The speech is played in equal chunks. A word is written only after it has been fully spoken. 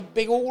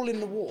big hole in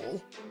the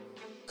wall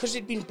because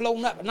it'd been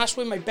blown up, and that's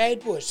where my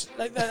bed was.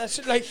 Like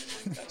that's like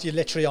you're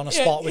literally on a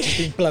spot which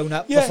has been blown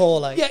up before,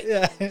 like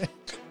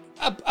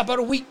about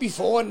a week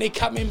before, and they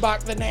coming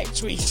back the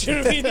next week. Do you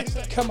know what I mean? It's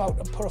like, come out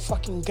and put a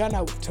fucking gun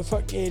out to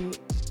fucking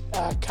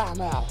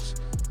Carmel's.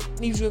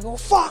 And he was like, oh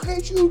fuck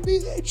it, shoot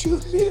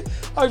me.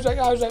 I was like,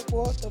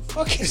 what the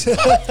fuck is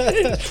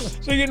that?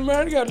 So in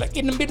America, like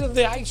in the middle of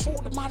the ice,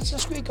 fought at Madison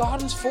Square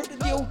Gardens, fought at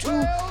the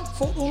O2,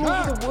 fought all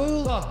over the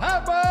world.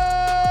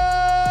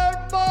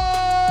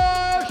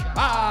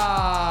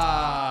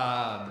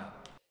 Marshman!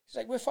 He's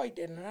like, we're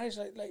fighting, and I was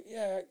like,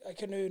 yeah, I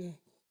can earn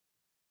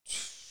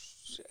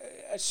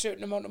a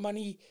certain amount of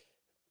money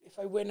if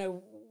I win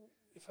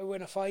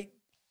a fight.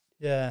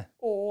 Yeah.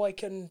 Or I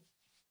can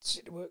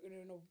sit to work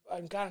and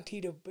I'm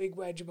guaranteed a big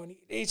wedge of money.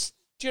 Do you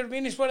know what I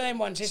mean? It's one of them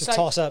ones. It's a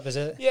toss up, is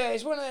it? Yeah,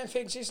 it's one of them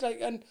things. It's like,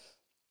 and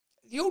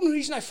the only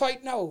reason I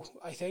fight now,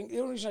 I think, the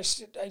only reason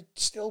I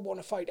still want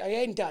to fight, I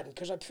ain't done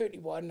because I'm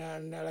 31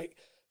 and like,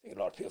 I think a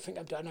lot of people think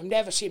I'm done. I'm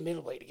never seeing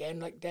middleweight again,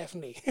 like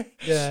definitely.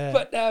 Yeah.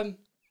 But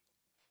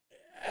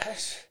I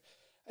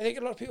think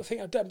a lot of people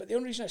think I'm done, but the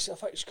only reason I still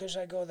fight is because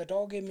I got the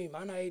dog in me,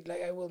 man. I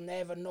will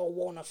never not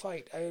want to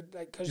fight.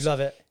 Cause you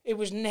love it. It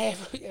was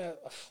never.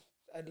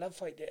 I love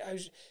fighting.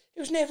 It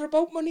was never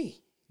about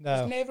money. No.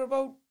 It was never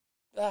about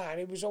that.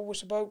 It was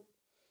always about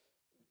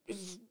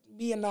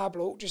me and that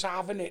bloke just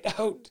having it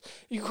out.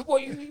 You could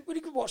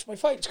watch my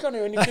fights, can't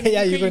you? And you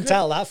can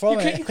tell that from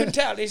it. You can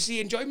tell it's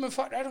the enjoyment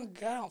factor. It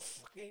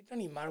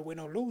doesn't even matter win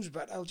or lose,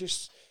 but I'm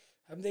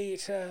there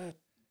to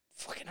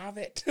fucking have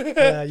it.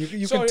 Yeah,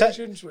 you sorry,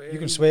 can swear. You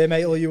can swear,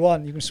 mate, all you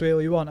want. You can swear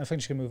all you want. I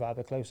think you can move that a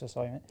bit closer,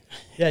 sorry, mate.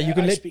 Yeah, you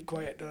can speak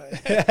quiet, don't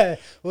I? Yeah,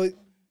 well,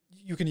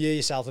 you can hear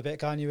yourself a bit,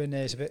 can't you, in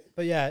there's a bit.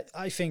 But yeah,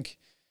 I think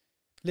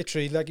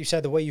literally, like you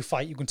said, the way you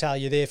fight, you can tell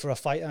you're there for a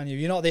fight, aren't you?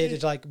 You're not there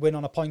to like win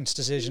on a points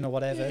decision or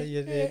whatever.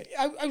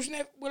 I was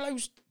never. Well, I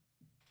was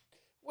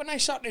when I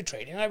started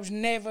training, I was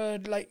never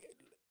like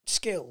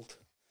skilled.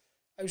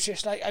 I was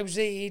just like I was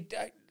there. You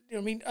know what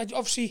I mean?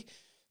 Obviously,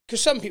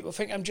 because some people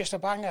think I'm just a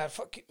banger.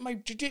 My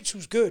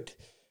jiu-jitsu's good.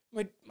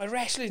 My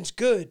wrestling's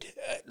good.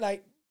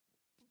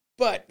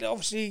 But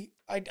obviously,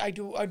 I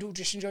do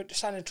just enjoy the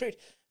stand and trade.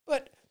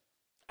 But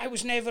I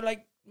was never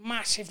like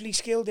massively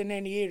skilled in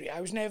any area.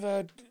 I was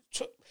never.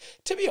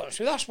 To be honest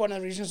with you, that's one of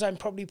the reasons I'm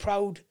probably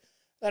proud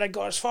that I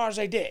got as far as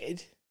I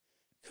did,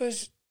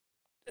 because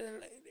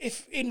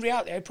if in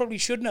reality I probably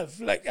shouldn't have.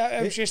 Like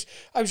I was just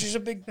a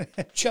big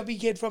chubby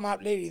kid from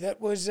out lady that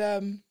was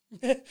that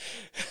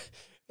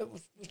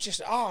was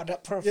just hard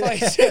up for a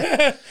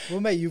fight.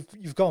 Well, mate,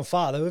 you've gone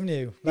far though, haven't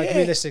you? Like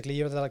realistically,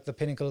 you're like the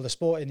pinnacle of the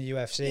sport in the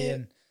UFC,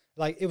 and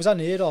like it was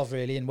unheard of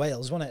really in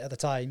Wales, wasn't it, at the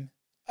time?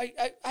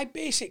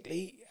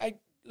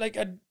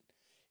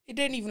 It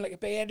didn't even like a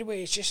bay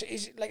anyway.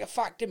 It's like a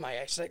fact in my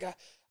eyes. Like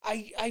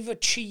I've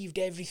achieved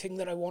everything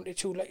that I wanted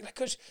to. Like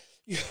because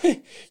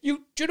you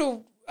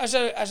know, as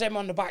I'm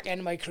on the back end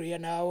of my career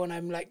now, and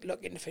I'm like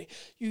looking to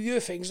you hear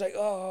things like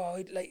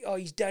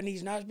he's done,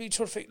 he's not been,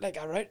 sort of thing like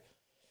that, right?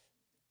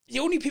 The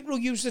only people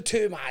who use the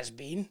term has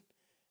been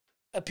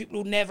are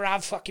people who never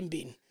have fucking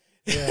been.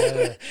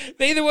 Yeah.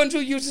 They're the ones who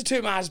use the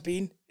term has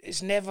been.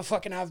 It's never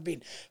fucking have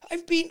been.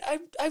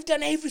 I've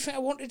done everything I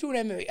wanted to do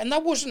in MMA, and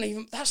it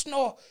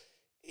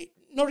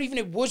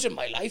wasn't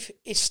my life.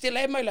 It's still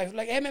in my life.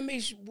 Like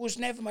MMA was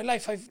never my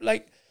life.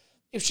 It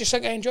was just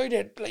like I enjoyed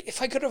it. Like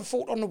if I could have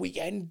fought on the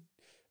weekend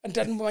and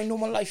done my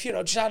normal life, you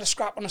know, just had a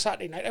scrap on a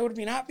Saturday night, I would have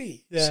been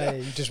happy. Yeah, so,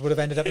 you just would have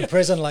ended up in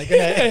prison, like,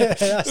 innit?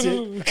 That's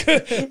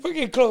it.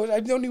 Fucking close.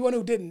 I'm the only one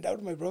who didn't, out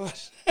of my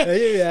brothers.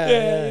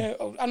 Yeah.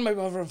 Oh, and my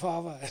mother and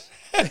father.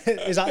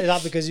 Is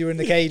that because you were in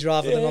the cage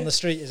rather than on the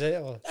street? Is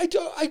it? Or?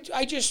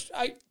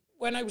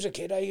 When I was a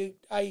kid,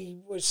 I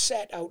was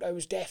set out. I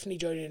was definitely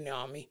joining the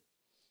army.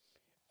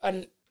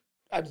 And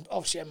I'm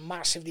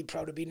massively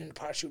proud of being in the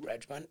parachute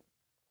regiment,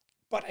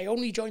 but I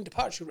only joined the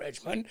parachute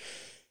regiment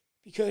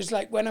because,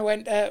 like, when I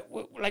went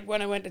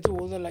to do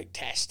all the like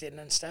testing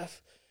and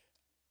stuff,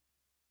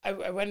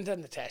 I went and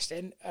done the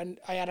testing, and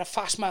I had a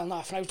fast mile and a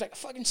half, and I was like a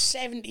fucking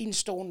 17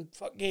 stone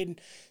fucking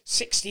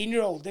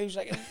 16-year-old. They was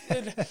like,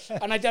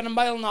 and I done a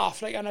mile and a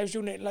half, like, and I was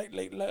doing it like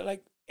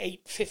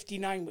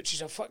 8:59, which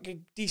is a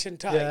fucking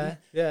decent time.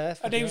 Yeah.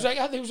 And they was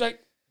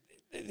like,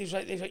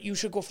 you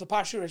should go for the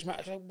parachute regiment.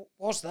 I was like,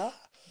 what's that?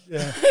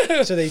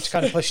 Yeah. So they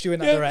kind of pushed you in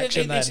that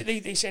direction then?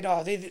 They said,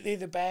 they're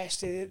the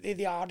best, they're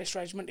the hardest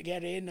regiment to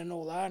get in and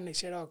all that. And they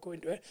said, go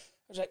into it. I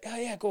was like, oh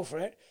yeah, go for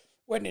it.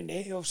 Went in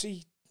there,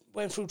 obviously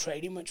went through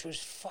training, which was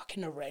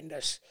fucking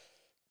horrendous.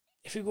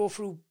 If you go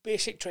through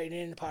basic training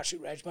in the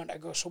parachute regiment, I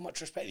got so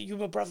much respect. You're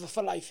my brother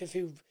for life. If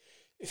you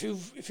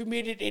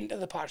made it into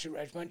the parachute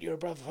regiment, you're a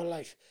brother for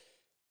life.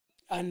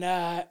 And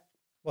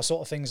what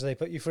sort of things do they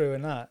put you through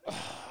in that?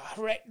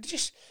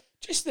 Just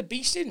the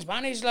beastings,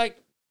 man. It's like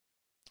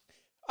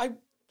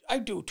I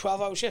do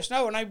 12-hour shifts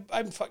now, and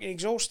I'm fucking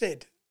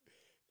exhausted.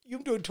 You're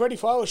doing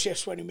 24-hour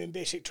shifts when you're in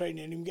basic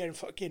training, and you're getting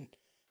fucking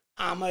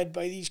hammered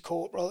by these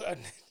corporals,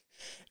 and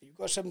you've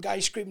got some guy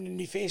screaming in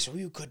your face who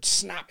you could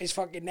snap his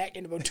fucking neck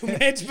in about 2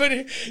 minutes, but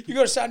you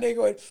got to stand there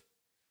going,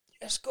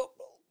 let's go.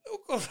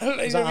 Was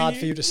that hard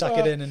for you to suck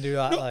it in and do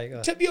that?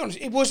 No, to be honest,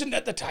 it wasn't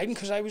at the time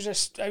because I was a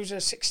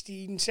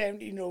 16,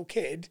 17-year-old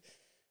kid.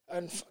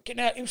 And fucking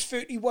hell, it was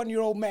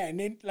 31-year-old men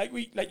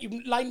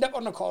you lined up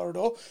on the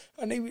corridor,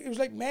 and it was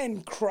like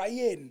men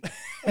crying.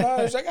 And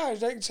I was like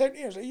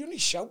 17. I was like, you only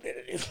shouted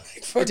at him.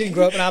 Like, I didn't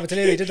grow up in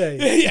Abertillery, did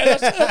they? Yeah,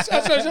 that's what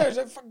I was like. I was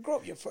like, fucking grow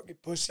up, you fucking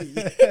pussy.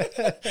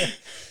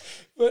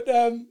 But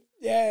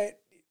yeah,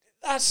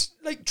 that's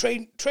like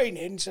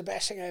training's the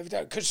best thing I ever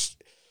done, because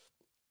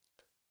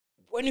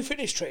when you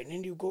finish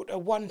training, you go to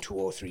 1, 2,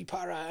 or 3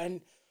 para,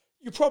 and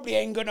you probably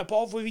ain't gonna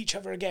bother with each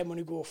other again when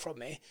you go from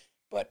there.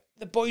 But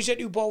the boys that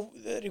you go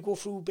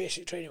through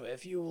basic training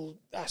with,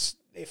 that's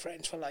their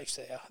friends for life.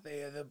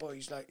 They're the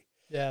boys like.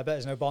 Yeah, I bet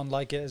there's no bond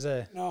like it, is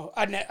there? No,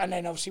 and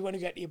then obviously when you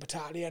get to your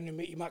battalion, you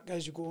meet your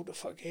muckers, you go to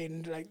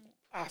fucking like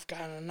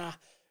Afghan and that.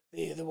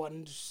 They're the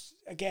ones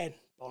again,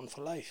 bond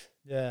for life.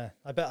 Yeah,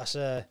 I bet that's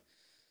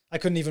I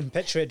couldn't even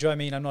picture it. Do you know what I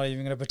mean? I'm not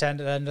even going to pretend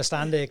to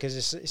understand it,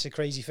 because it's a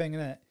crazy thing,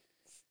 isn't it?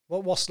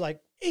 What's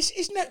like?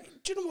 It's not.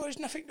 Do you know what? It's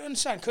nothing to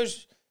understand,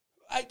 because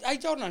I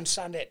don't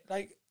understand it.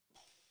 Like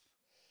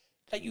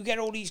you get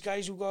all these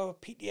guys who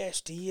got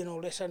PTSD and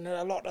all this, and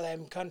a lot of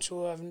them cunts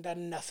who haven't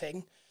done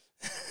nothing,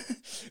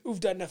 who've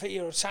done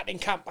nothing, sat in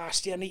Camp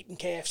Bastion eating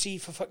KFC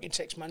for fucking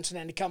 6 months, and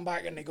then they come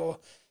back and they got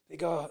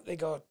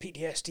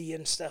PTSD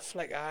and stuff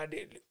like that.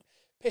 It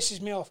pisses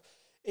me off.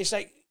 It's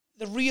like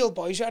the real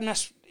boys, and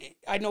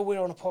I know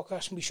we're on a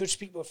podcast and we should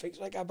speak about things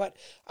like that, but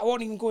I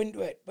won't even go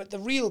into it. But the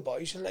real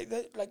boys are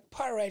like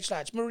para-edge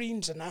lads,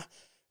 Marines and that,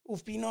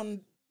 who've been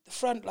on the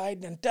front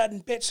line and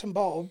done bits and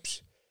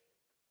bobs.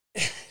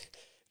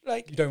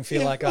 Like, you don't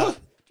feel like that.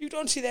 You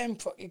don't see them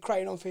fucking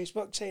crying on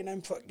Facebook saying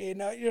I'm fucking, you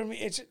know what I mean?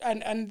 It's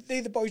and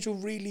they're the boys who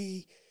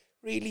really,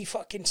 really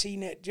fucking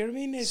seen it. Do you know what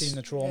I mean? Seen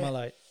the trauma,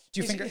 like.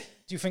 Do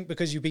you think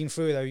because you've been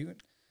through it, though,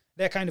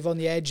 they're kind of on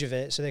the edge of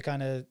it, so they're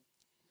kind of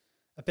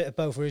a bit of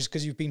both. Whereas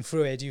because you've been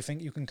through it, do you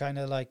think you can kind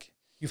of like,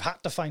 you've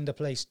had to find a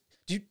place?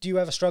 Do you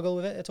ever struggle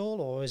with it at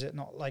all, or is it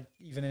not like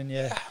even in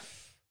your?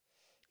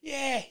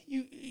 Yeah,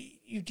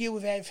 you deal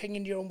with everything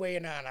in your own way,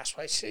 and that's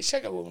why it's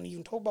like I won't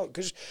even talk about,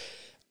 because.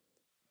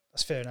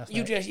 That's fair enough.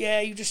 You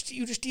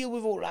just deal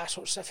with all that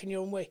sort of stuff in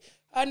your own way,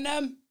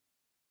 and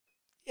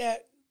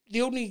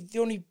the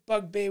only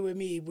bugbear with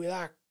me with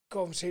that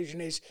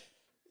conversation is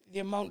the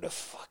amount of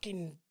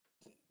fucking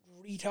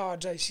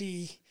retards I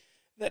see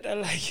that are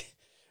like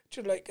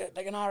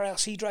an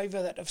RLC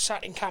driver that have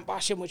sat in Camp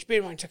Bastion, which bear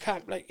in mind, to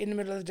camp like in the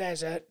middle of the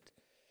desert,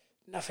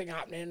 nothing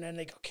happening, and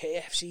they got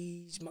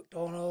KFCs,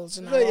 McDonald's,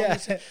 and all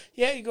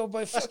yeah, you go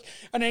by fuck,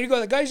 and then you got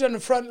the guys on the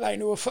front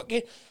line who are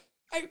fucking.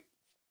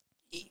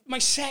 My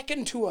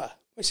second tour,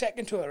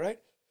 right?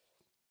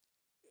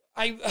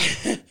 We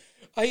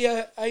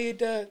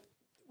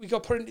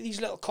got put into these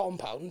little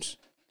compounds,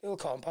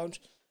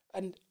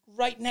 and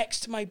right next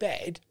to my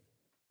bed,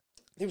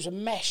 there was a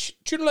mesh.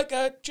 Do you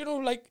know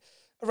like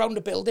around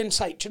the building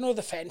site? Do you know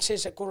the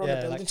fences that go around the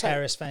building like site?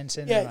 terrace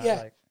fencing. Yeah.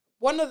 Like.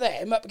 One of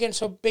them up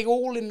against a big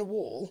hole in the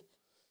wall,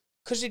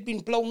 because it'd been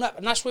blown up,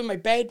 and that's where my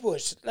bed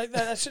was. Like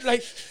that's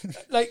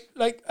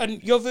like,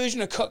 and your version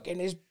of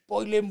cooking is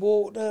boiling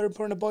water and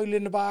putting a boil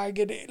in the bag,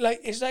 and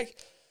it's like.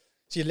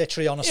 So you're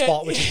literally on a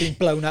spot which has been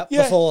blown up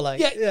before, like.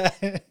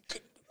 Yeah.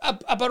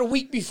 About a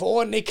week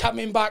before, and they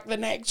coming back the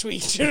next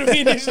week. Do you know what I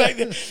mean? It's like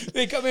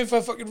they come in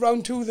for fucking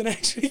round 2 the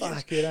next week.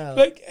 Fucking hell.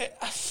 Like,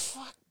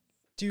 fuck.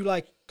 Do you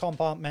like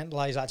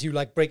compartmentalize that? Do you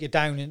like break it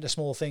down into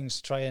small things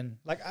to try and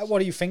like?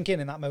 What are you thinking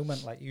in that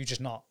moment? Like, you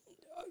just not.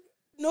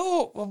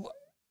 No.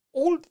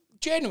 All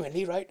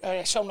genuinely, right?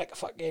 I sound like a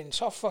fucking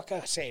soft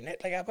fucker saying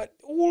it like that, but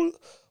all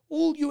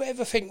you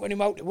ever think when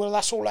you're out there, well,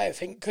 that's all I ever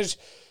think, because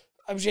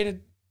I'm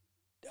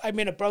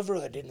in a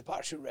brotherhood in the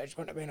parachute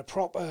regiment. I'm in a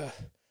proper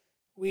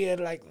weird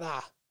like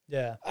that.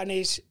 Yeah. And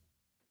it's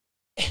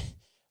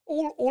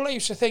all I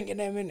used to think in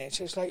them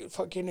minutes is like,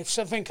 fucking, if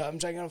something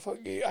comes, I'm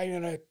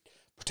gonna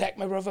protect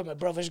my brother. My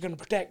brother's gonna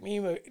protect me.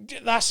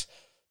 That's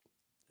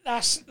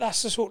the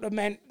sort of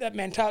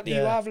mentality you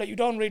have. Like, you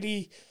don't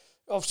really.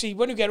 Obviously,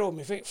 when you get home,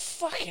 you think,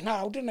 fucking hell,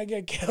 how didn't I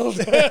get killed?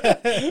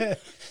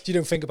 You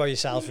don't think about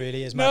yourself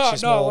really as much.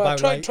 It's more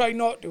about try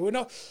not to. You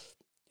know,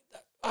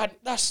 and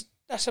that's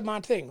a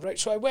mad thing, right?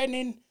 So I went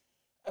in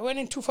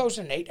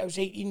 2008. I was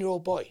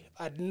 18-year-old boy.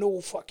 I had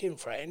no fucking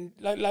friend,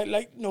 like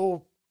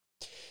no.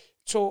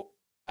 So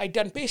I'd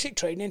done basic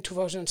training in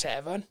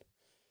 2007.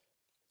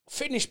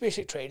 Finished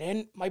basic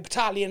training. My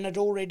battalion had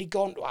already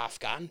gone to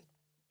Afghan,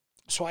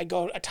 so I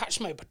got attached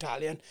to my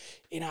battalion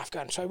in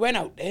Afghan. So I went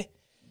out there.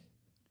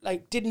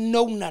 Like, didn't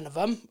know none of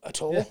them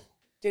at all.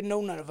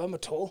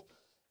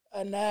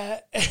 And it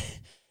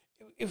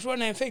was one of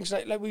them things,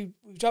 like we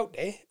was out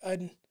there,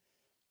 and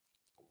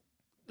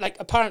like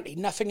apparently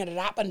nothing had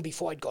happened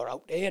before I got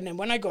out there, and then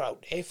when I got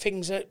out there,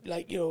 things that,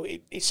 like, you know,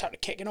 it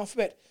started kicking off a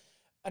bit,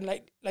 and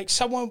like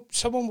someone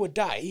would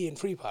die in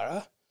free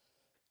para,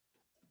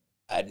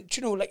 and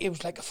you know, like, it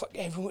was like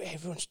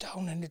everyone's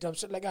down in the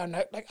dumps, like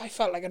I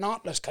felt like an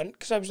artless cunt,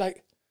 because I was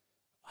like,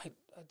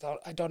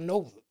 I don't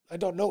know I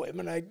don't know him,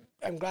 and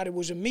I'm glad it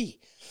wasn't me.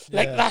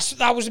 Like,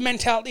 that was the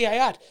mentality I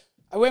had.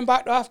 I went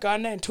back to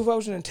Afghan in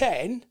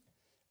 2010,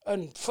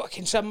 and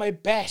fucking some of my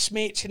best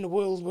mates in the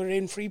world were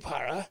in free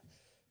para.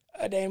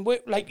 And then,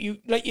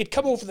 you'd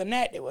come over the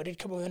net, they'd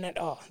come over the net,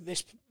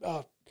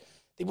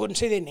 they wouldn't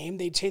say their name,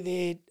 they'd say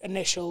their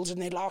initials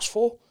and their last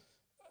four.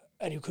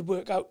 And you could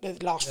work out the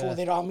last four,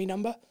 their army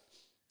number.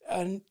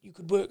 And you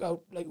could work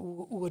out, like,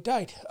 who had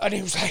died. And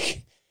it was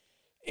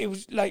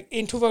like,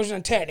 in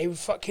 2010, it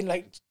was fucking,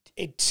 like,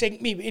 it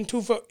synced me in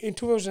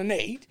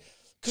 2008,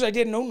 because I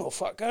didn't know no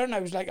fucker, and I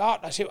was like,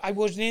 that's it. I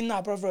wasn't in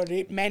that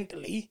brotherhood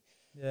mentally.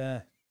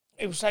 Yeah.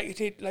 It was like,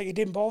 it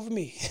didn't bother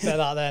me. Better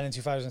that then in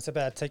 2000, it's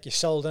better take your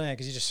soul, doesn't it?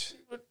 Because you just...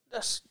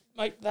 That's,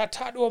 that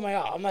tattoo on my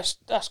arm,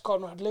 that's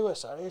Conrad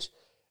Lewis, that is.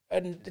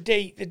 And the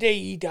day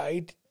he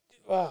died,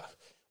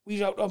 we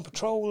was out on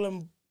patrol,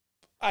 and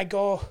I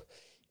go,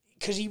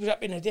 because he was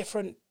up in a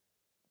different,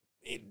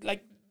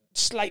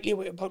 slightly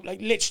away,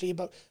 literally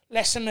about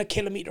less than a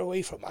kilometre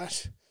away from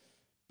us,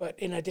 but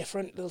in a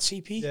different little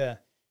CP. Yeah.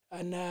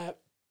 And,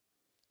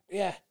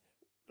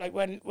 like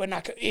when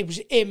it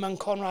was him and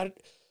Conrad,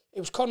 it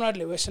was Conrad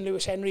Lewis and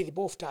Lewis Henry, they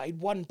both died.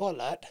 One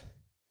bullet,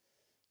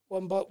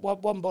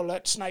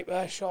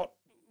 sniper shot,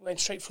 went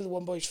straight through the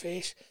one boy's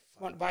face,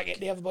 went back at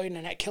the other boy in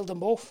the neck, killed them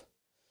both.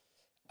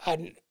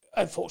 And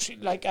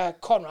unfortunately,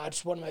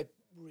 Conrad's one of my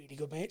really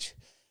good mates,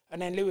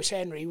 and then Lewis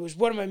Henry was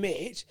one of my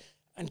mates,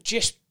 and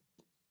just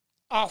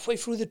halfway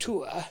through the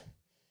tour,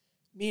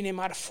 me and him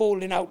had a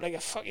falling out, like a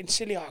fucking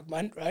silly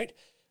argument, right?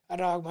 An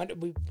argument,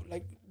 we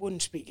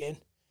wouldn't speak in,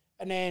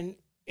 and then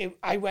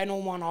I went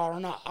home on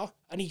R&R,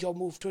 and he got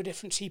moved to a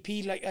different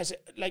CP,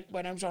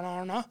 when I was on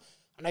R&R,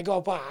 and I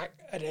got back,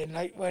 and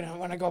then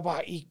when I got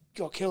back, he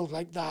got killed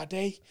that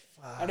day.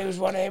 Wow. And it was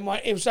one of them.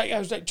 It was I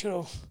was like,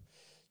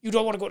 you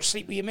don't want to go to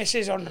sleep with your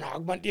missus on an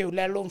argument,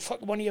 let alone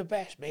fuck one of your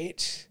best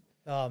mates.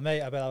 Oh,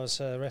 mate, I bet that was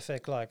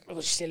horrific. Well,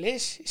 it still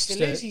is. It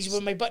still is. He's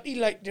with my buddy, do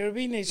you know what I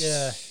mean?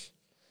 Yeah.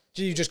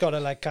 You just got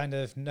to, kind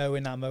of know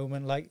in that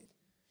moment,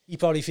 he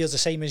probably feels the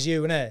same as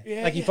you, innit?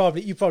 Yeah,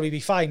 you'd probably be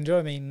fine, do you know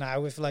what I mean,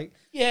 now, if,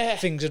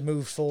 things had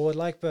moved forward,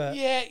 but...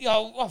 Yeah,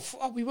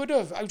 we would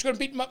have. I was going to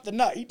beat him up the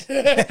night. We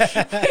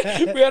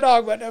had an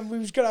argument, and we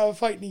was going to have a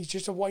fight, and he's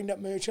just a wind-up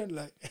merchant,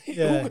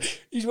 Yeah.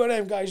 He's one of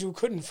them guys who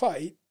couldn't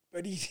fight,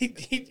 but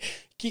he'd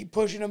keep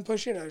pushing and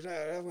pushing. I was like,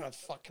 I'm going to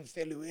fucking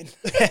fill you in.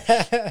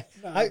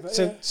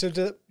 So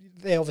do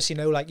they obviously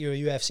know, you're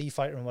a UFC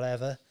fighter and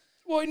whatever?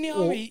 Well, in the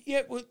army,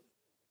 yeah,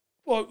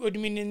 what do you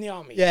mean in the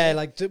army? Yeah,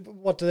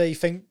 what do they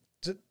think?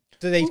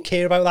 Do they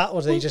care about that,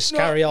 or do they just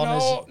carry on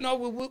as...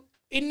 No,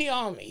 in the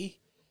army,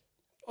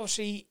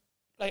 obviously,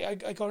 I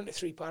got into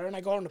three-para, and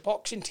I got on the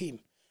boxing team.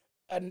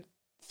 And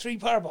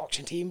three-para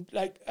boxing team,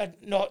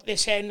 not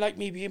this end,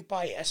 me being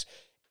biased,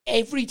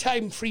 every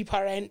time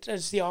three-para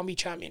enters the army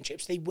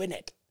championships, they win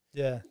it.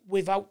 Yeah.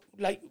 Without,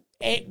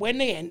 when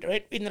they enter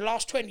it, in the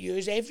last 20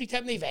 years, every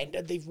time they've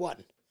entered, they've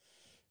won.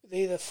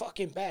 They're the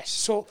fucking best.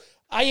 So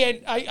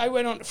I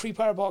went on the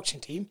three-para boxing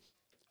team,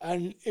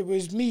 and it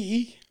was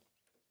me.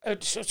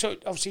 So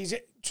obviously,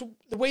 so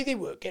the way they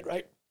work it,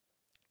 right?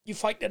 You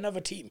fight another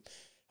team,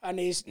 and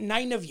there's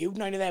 9 of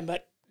them,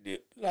 but you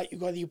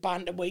got your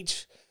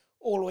bantamweights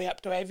all the way up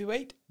to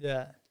heavyweight.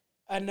 Yeah.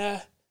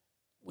 And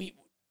we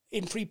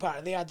in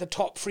three-para, they had the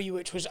top 3,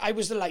 which was I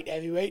was the light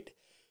heavyweight,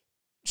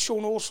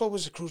 Sean also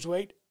was the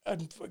cruiserweight,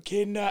 and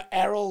fucking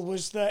Errol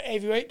was the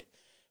heavyweight,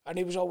 and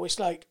it was always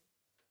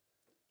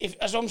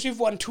as long as you've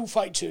won 2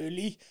 fights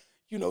early,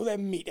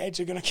 them meatheads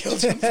are going to kill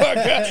some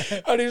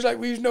fucker. And it was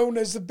we was known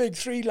as the big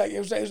 3, it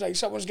was like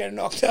someone's getting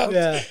knocked out.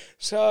 Yeah.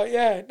 So,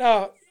 yeah,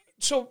 no.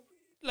 So,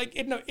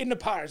 in the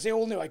paras, they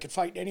all knew I could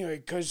fight anyway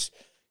because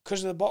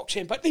of the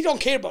boxing. But they don't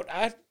care about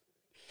that.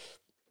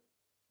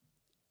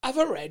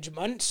 Other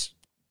regiments,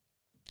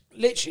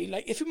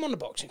 literally, if you're on the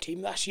boxing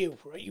team, that's you,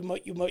 right?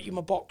 You're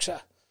a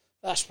boxer.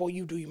 That's what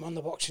you do, you're on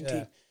the boxing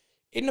team.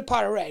 In the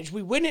para reg,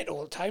 we win it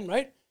all the time,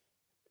 right?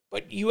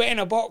 But you ain't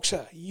a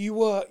boxer. You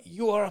were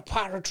a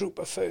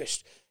paratrooper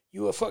first.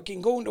 You were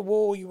fucking going to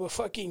war. You were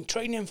fucking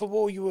training for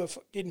war. You were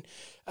fucking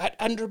at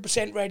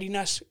 100%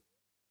 readiness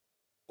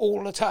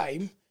all the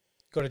time.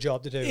 Got a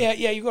job to do. Yeah,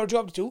 you got a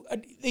job to do.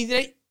 And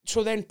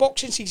so then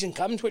boxing season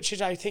comes, which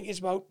is, I think, is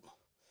about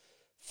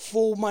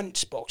 4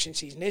 months boxing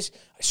season is,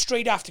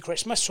 straight after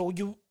Christmas. So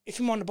if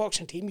you're on the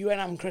boxing team, you ain't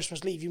having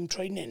Christmas leave. You're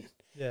training.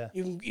 Yeah.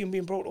 You're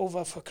being brought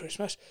over for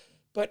Christmas.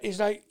 But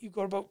it's you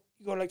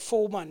got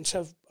 4 months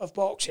of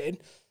boxing,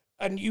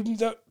 and you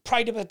the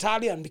pride of the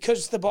battalion,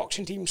 because the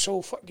boxing team's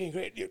so fucking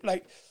great.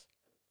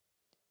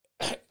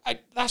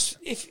 That's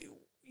if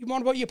you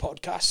want about your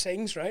podcast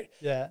things, right?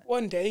 Yeah.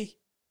 One day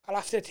I'll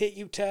have to take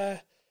you to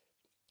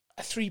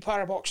a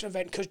 3-para boxing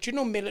event, because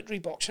military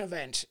boxing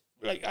events,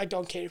 I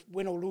don't care if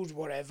win or lose,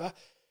 whatever,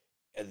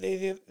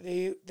 they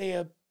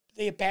are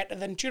better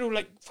than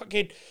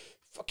fucking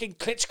fucking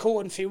Klitschko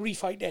and Fury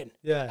fighting.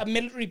 Yeah. A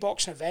military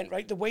boxing event,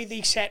 right? The way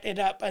they set it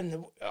up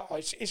and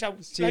it's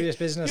out, serious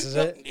business, is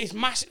it? It's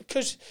massive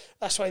because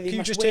that's why they Can you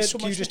must just weigh turn, so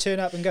can you much. just turn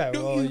up and go?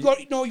 No, or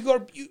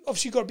you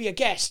obviously got to be a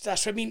guest.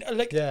 That's what I mean.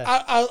 Like, Yeah.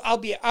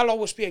 I'll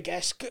always be a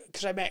guest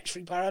because I'm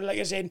ex-free para, like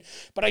as in.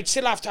 But I'd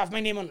still have to have my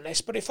name on the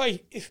list. But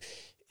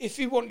if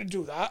you want to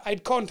do that,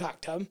 I'd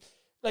contact him.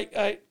 Like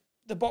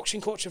the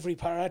boxing coach of free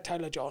para,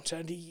 Tyler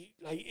Johnson. He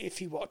if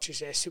he watches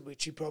this,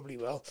 which he probably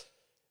will.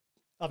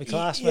 That'll be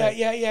class, Yeah,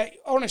 mate. yeah.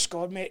 Honest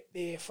God, mate,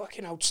 they're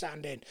fucking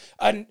outstanding.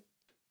 And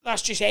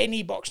that's just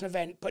any boxing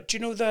event. But do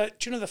you know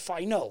the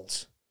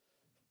finals?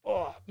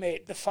 Oh,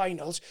 mate, the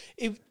finals.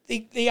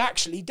 They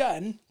actually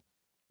done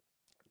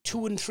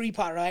 2 and 3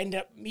 para end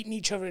up meeting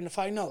each other in the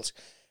finals,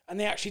 and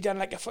they actually done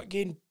like a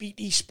fucking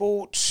BT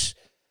Sports.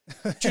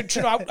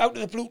 out of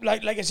the blue,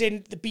 like as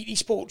in the BT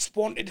Sports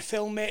wanted to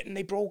film it and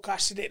they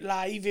broadcasted it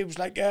live. It was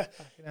like a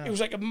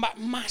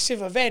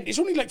massive event. It's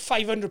only like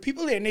 500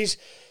 people there, and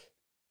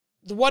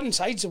the one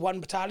side's the one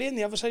battalion,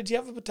 the other side's the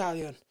other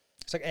battalion.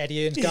 It's like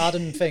Eddie Earn's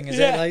garden thing, is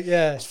it? Like,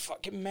 yeah. It's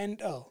fucking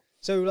mental.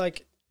 So,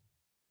 like,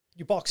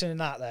 you're boxing in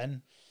that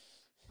then.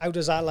 How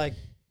does that, like,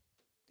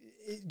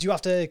 do you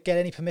have to get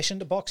any permission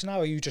to box now,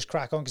 or you just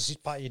crack on because it's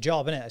part of your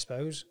job, innit, I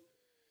suppose?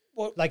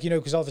 What? Like,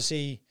 because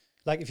obviously,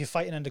 like, if you're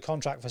fighting under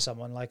contract for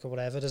someone, like, or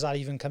whatever, does that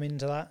even come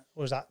into that?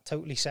 Or is that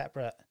totally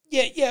separate?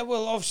 Yeah,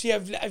 well, obviously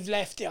I've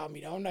left the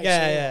army now.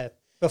 Yeah.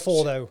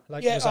 Before, though.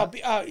 Like, yeah, was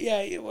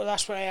that... well,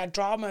 that's when I had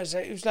dramas.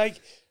 It was like,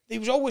 they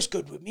was always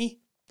good with me,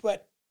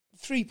 but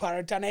free para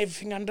had done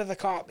everything under the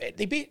carpet.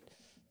 They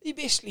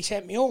basically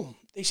sent me home.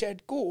 They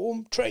said, go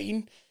home,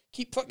 train,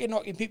 keep fucking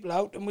knocking people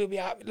out, and we'll be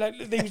happy. Like,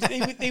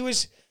 they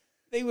was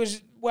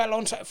well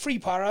on free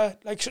para.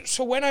 Like,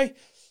 so when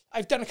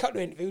I've done a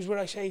couple of interviews where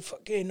I say,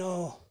 fucking,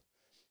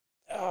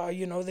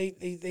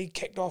 they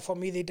kicked off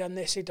on me, they done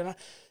this, they done that.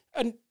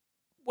 And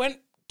when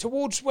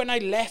I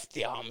left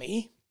the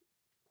army,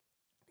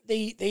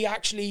 they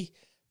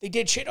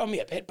did shit on me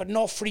a bit, but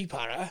not free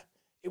para.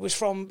 It was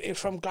from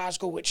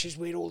Glasgow, which is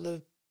where all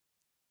the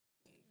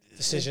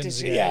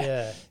decisions.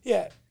 Yeah.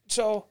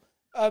 So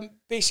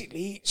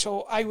basically,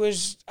 I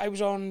was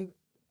on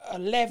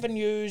 11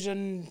 years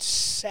and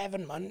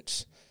 7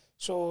 months,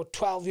 so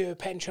 12-year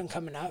pension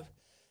coming up.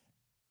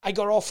 I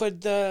got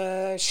offered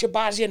the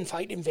Shabazian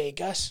fight in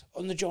Vegas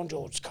on the John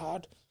Jones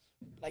card.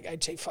 Like,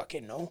 I'd say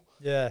fucking no.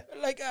 Yeah.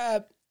 Like,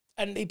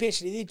 and they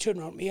turned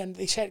around to me and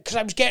they said, because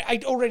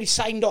I'd already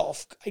signed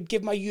off. I'd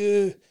give my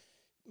year,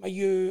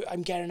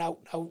 I'm getting out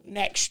now.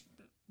 Next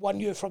 1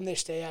 year from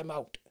this day, I'm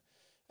out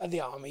of the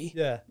army.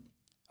 Yeah.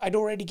 I'd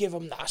already given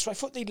them that, so I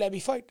thought they'd let me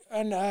fight.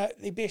 And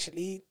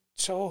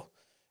so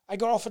I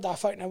got offered that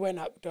fight and I went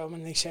up to them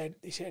and they said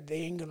they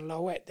ain't going to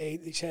allow it.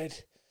 They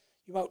said,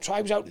 you out. So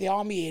I was out of the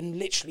army in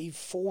literally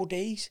 4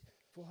 days.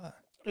 What?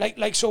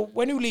 Like so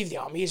when you leave the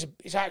army,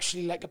 it's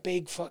actually like a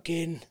big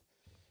fucking,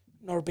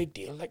 not a big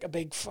deal, like a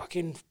big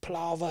fucking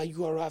palaver. You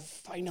got to have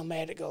final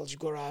medicals. You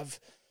got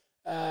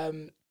to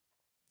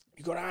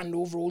hand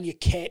over all your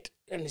kit,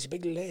 and there's a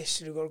big list.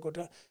 You got to go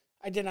down.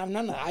 I didn't have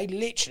none of that. I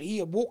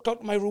walked out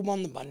of my room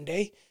on the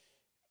Monday,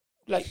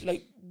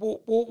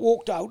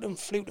 walked out and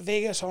flew to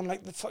Vegas on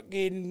like the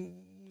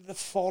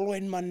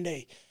following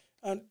Monday,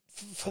 and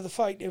for the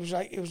fight it was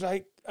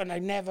like, and I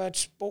never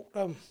spoke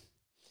to him.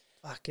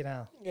 Fucking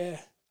hell. Yeah.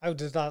 How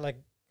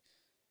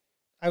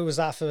was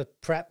that for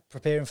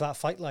preparing for that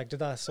fight? Like, did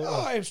that sort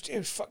of... It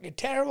was fucking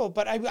terrible.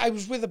 But I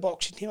was with the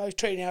boxing team. I was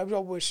training. I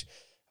was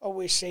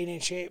always staying in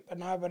shape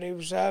and that. But it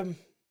was yeah.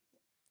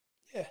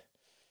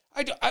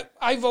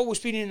 I've always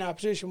been in that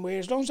position where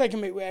as long as I can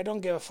make weight, I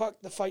don't give a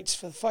fuck. The fight's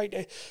for the fight.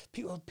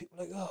 People are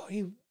like, oh, are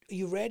you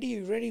ready?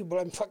 Are you ready?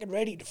 Well, I'm fucking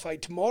ready to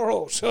fight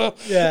tomorrow. So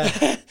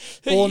yeah,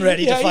 born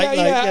ready to fight.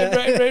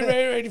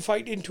 Ready to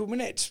fight in 2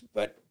 minutes.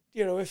 But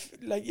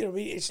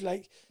it's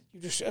like you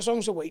just, as long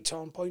as the weight's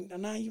on point,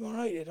 and you're all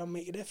right. It don't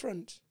make a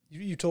difference.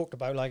 You talked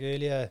about like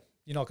earlier.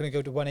 You're not going to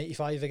go to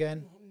 185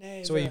 again.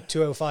 Never. So are you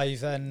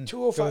 205 and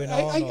 205. going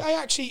on?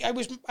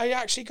 I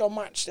actually got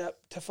matched up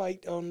to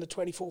fight on the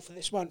 24th of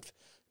this month,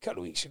 a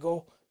couple of weeks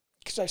ago,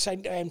 because I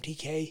signed to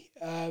MTK.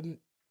 And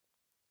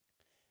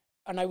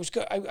I was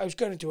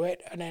going to do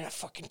it, and then I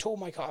fucking tore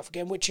my calf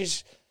again, which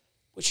is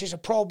a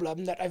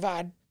problem that I've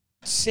had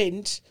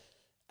since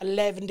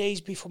 11 days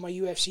before my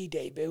UFC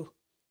debut.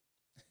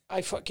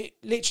 I fucking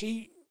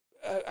literally,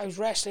 I was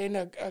wrestling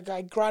a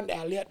guy, Grant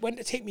Elliott, went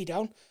to take me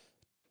down,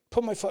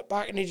 put my foot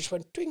back, and he just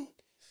went twing.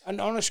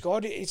 And honest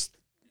God,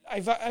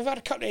 I've had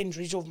a couple of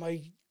injuries over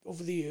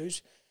the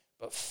years,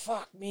 but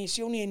fuck me, it's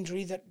the only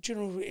injury that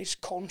is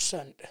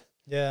constant.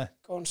 Yeah,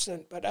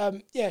 constant. But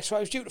so I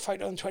was due to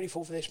fight on the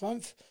 24th of this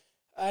month,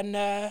 and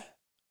now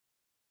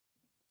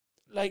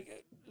I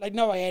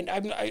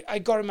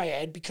got in my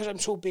head, because I'm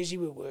so busy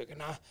with work,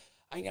 and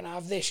I'm gonna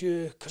have this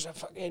year, because I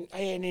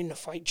ain't in the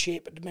fight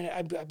shape at the minute.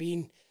 I've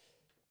been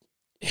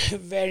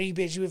very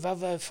busy with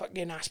other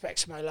fucking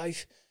aspects of my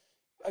life.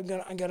 I'm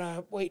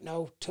gonna wait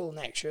now till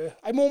next year.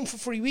 I'm home for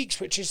 3 weeks,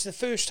 which is the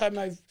first time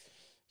I've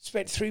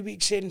spent 3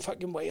 weeks in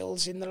fucking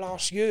Wales in the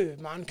last year,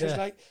 man.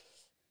 Because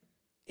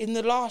in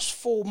the last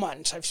 4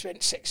 months, I've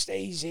spent 6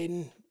 days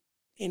in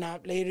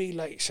Atlanta,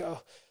 like,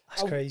 so.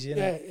 That's crazy,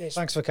 isn't it? Yeah,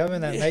 Thanks for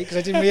coming then, mate, because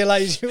I didn't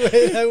realise you were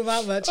home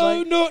that much.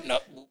 Oh, no.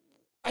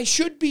 I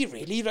should be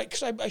really, right,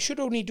 because I should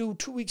only do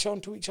 2 weeks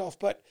on, 2 weeks off,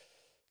 but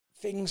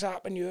things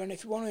happen here, and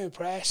if you want to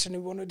impress and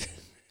you want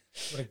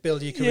to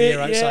build your career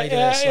outside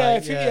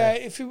of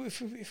this. If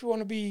you want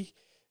to be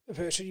the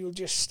person, you'll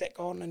just stick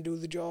on and do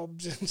the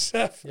jobs and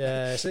stuff.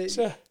 Yeah,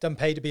 so doesn't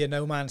pay to be a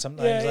no man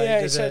sometimes.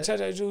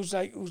 It was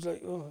like,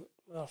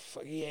 oh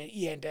fuck,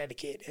 he ain't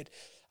dedicated.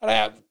 And I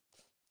have,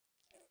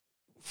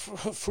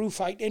 through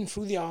fighting,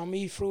 through the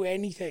army, through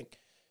anything,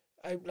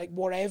 I like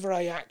whatever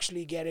I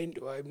actually get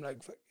into. I'm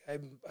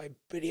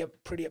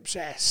pretty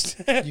obsessed.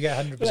 You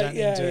get 100% into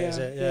it, is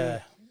it?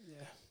 Yeah.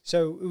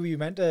 So, who were you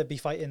meant to be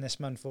fighting this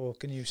month, or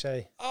can you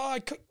say? Oh,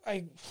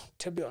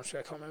 to be honest with you,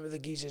 I can't remember the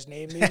geezer's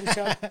name.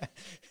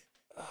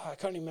 I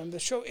can't remember the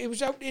show. It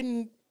was out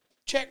in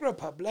Czech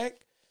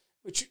Republic,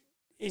 which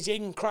is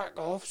in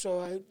Krakow,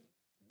 so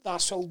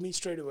that sold me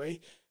straight away.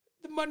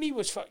 The money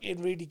was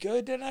fucking really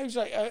good, and I was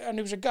like, and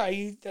it was a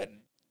guy that,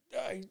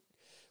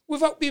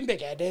 without being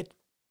big-headed,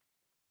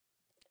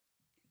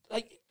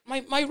 like,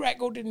 my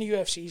record in the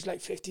UFC is like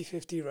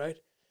 50-50, right?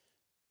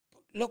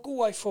 Look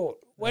who I fought.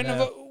 When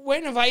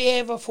have I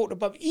ever fought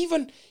above?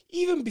 Even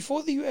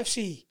before the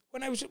UFC,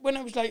 when I was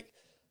like,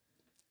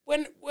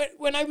 when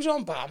I was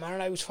on Barma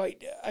and I was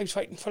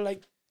fighting for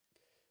like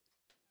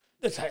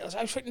the titles.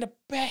 I was fighting the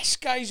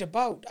best guys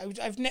about. I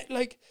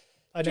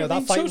know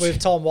that fight with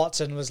Tom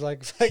Watson was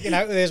like fucking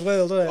out of this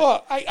world, wasn't it?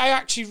 Oh, I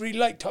actually really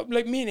liked Tom.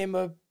 Like, me and him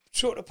are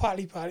sort of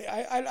pally.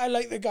 I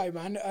like the guy,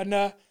 man, and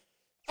I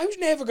was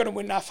never gonna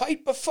win that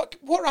fight, but fuck,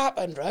 what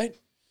happened, right?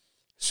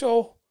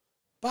 So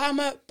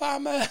Barma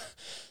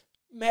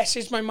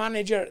messaged my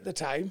manager at the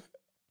time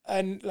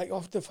and like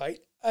offered the fight,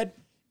 and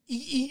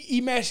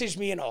he messaged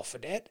me and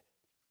offered it,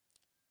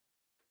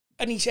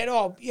 and he said,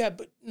 "Oh yeah,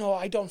 but no,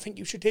 I don't think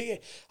you should take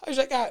it." I was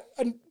like,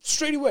 and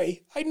straight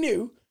away I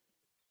knew,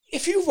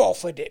 if you've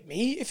offered it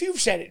me, if you've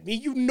said it to me,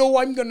 you know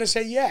I'm going to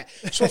say yeah.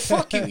 So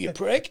fuck you, you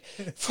prick.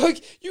 Fuck,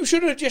 you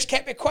should have just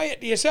kept it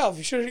quiet to yourself.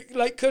 You should have,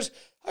 like, because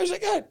I was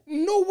like,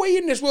 no way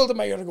in this world am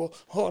I going to go,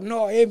 oh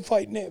no, I ain't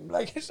fighting him.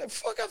 Like, it's like,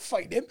 fuck, I'll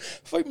fight him.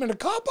 Fight him in a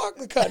car park,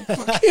 the cunt.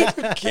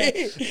 Fucking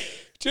okay.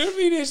 Do you know what I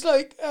mean? It's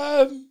like,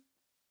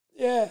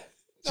 yeah.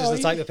 Just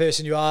the type of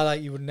person you are,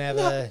 like, you would never...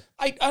 No,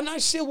 I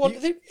still want...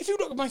 if you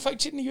look at my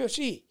fights in the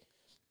UFC,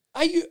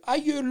 I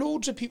hear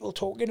loads of people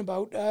talking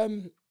about...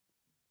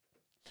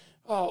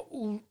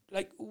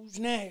 who's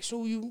next?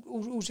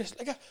 Who's this?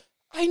 Like,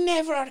 I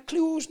never had a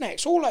clue who's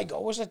next. All I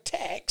got was a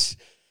text,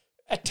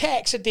 a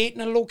date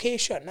and a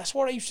location. That's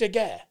what I used to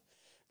get.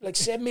 Like,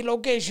 send me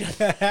location.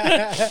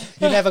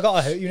 You never got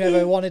a who? You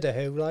never wanted a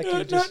who? Like,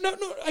 no.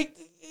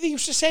 They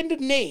used to send a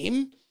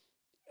name,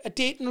 a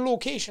date and a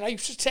location. I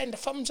used to send a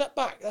thumbs up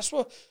back. That's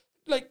what,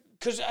 like,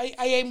 because I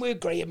ain't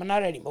with Graham and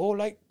that anymore.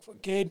 Like,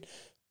 fucking,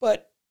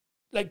 but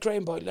like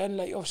Graham Boylan,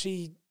 like,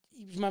 obviously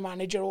he was my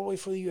manager all the way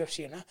through the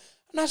UFC and that.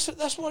 And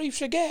that's what I used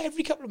to get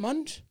every couple of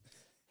months.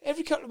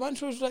 Every couple of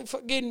months was like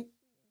fucking,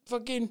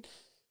 you know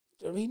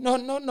what I mean?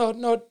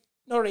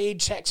 Not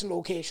age, sex, and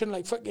location,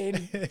 like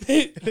fucking, like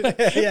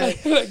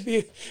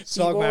be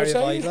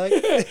married, like.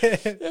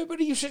 Yeah, but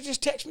he used to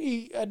just text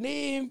me a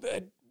name,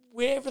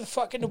 wherever the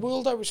fuck in the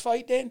world I was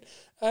fighting,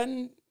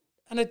 and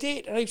a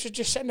date, and I used to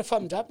just send a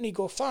thumbs up, and he'd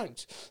go,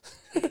 thanks.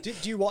 Do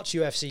you watch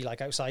UFC,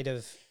 like, outside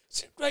of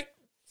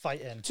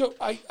fighting? So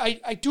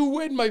I do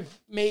when my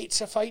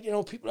mates are fighting,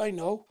 or people I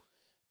know.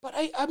 But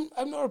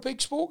I'm not a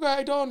big sport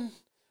guy. I'm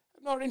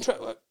not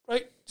interested,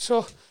 right?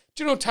 So,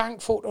 do you know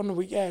Tank fought on the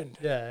weekend?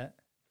 Yeah.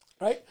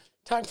 Right?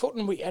 Tank fought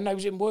on the weekend. I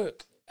was in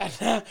work.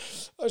 And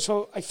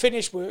so I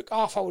finished work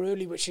half hour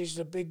early, which is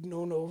a big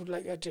no-no.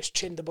 Like, I just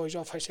chinned the boys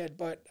off. I said,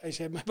 my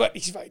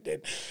buddy's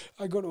fighting.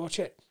 I got to watch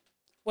it.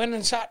 Went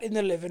and sat in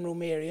the living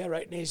room area,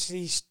 right? And there's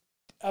these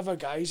other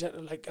guys that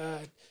are like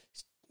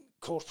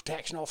course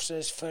protection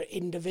officers for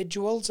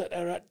individuals that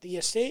are at the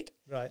estate.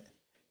 Right.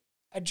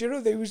 And you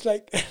know, they was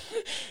like,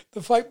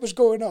 the fight was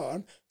going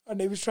on, and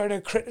they was trying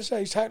to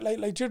criticise Tank,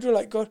 like, you know,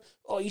 like, going,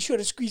 oh, you should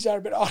have squeezed that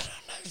a bit harder.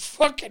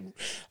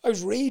 I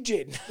was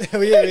raging.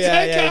 Oh,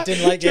 yeah,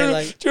 didn't like it,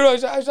 like. Do you know,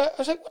 I was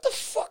like, what the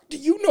fuck do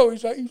you know?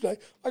 He's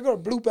like, I got a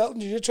blue belt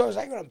in jiu-jitsu. I was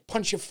like, I'm going to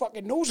punch your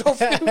fucking nose off.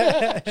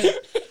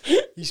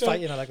 He's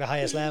fighting at, like, the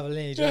highest level,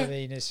 isn't he? Do you know what I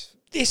mean? This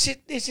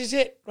is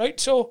it, right?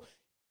 So,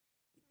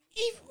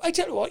 I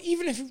tell you what,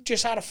 even if you've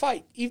just had a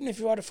fight, you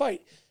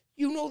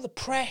know the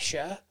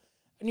pressure,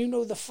 and you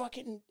know the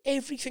fucking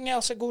everything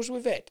else that goes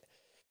with it.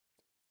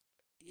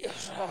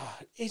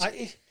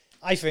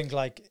 I think,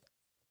 like,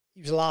 he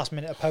was a last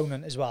minute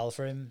opponent as well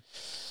for him.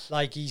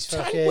 Like, he's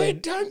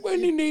fucking... Tank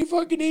went in there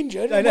fucking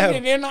injured. I know.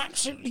 And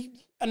absolutely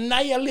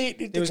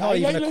annihilated. There was not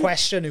even a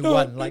question who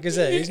won, like, is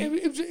it?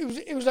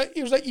 It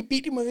was like he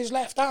beat him with his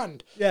left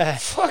hand. Yeah.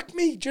 Fuck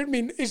me, do you know what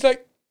I mean? It's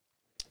like...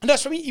 And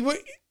that's what I mean.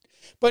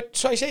 But,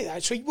 so I say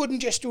that, so he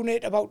wouldn't just do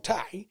it about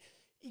Ty.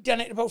 He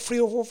done it about 3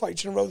 or 4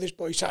 fights in a row. This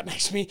boy sat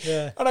next to me,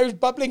 and I was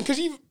bubbling because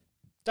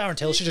Darren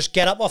Till should just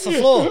get up off the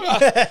floor.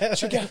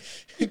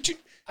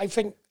 I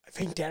think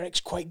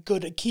Derek's quite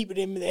good at keeping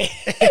him there.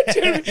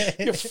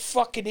 You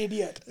fucking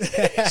idiot.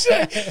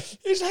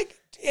 It's like,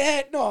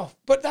 yeah, no.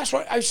 But that's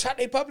what I was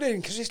Saturday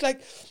bubbling, because it's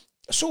like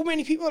so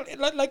many people,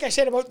 like I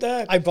said about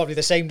the... I'm probably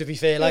the same, to be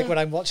fair, like when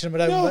I'm watching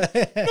them at home.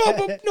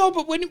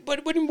 But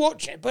when I'm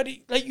watching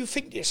it, like you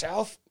think to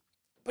yourself,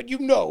 but you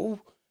know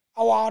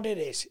how hard it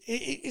is.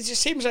 It's the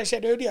same as I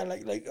said earlier,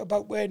 like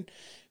about when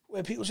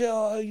people say,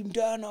 oh, you've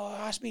done, or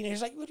has been.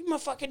 It's like, well, you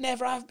fucking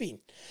never have been.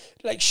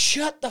 Like,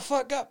 shut the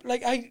fuck up.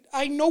 Like,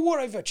 I know what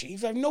I've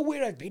achieved. I know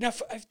where I've been.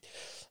 I've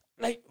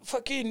like,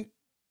 fucking,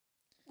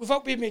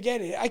 without being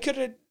again, I could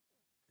have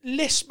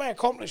list my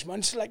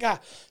accomplishments like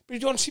that, but you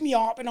don't see me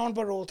harping on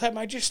about all the time.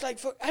 I just like,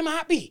 I'm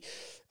happy.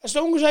 As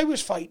long as I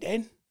was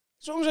fighting,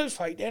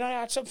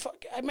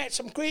 I met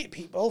some great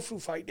people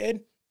through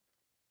fighting.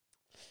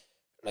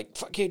 Like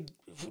fucking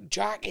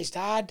Jack, his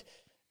dad,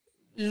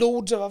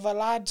 loads of other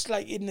lads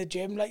like in the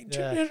gym. Like,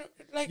 yeah.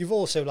 Like you've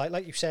also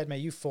like you said, mate,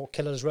 you fought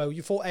Killers Row.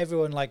 You fought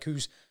everyone like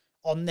who's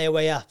on their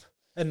way up,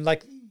 and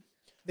like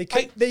they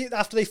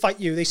after they fight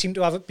you, they seem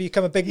to have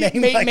become a big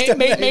name.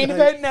 Main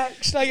event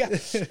next,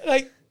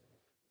 like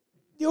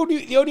the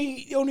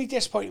only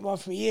disappointing one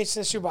for me is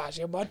the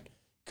Sebastian one,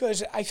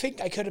 because I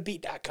think I could have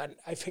beat that cunt.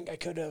 I think I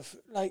could have,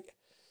 like,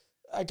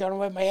 I don't know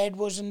where my head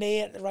wasn't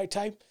there at the right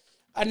time.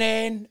 And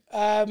then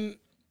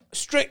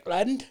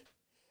Strickland,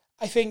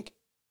 I think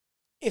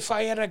if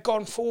I had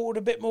gone forward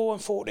a bit more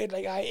and fought it,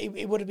 like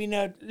it would have been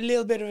a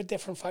little bit of a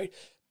different fight.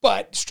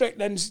 But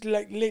Strickland's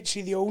like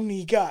literally the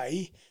only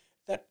guy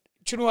that,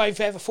 do you know, I've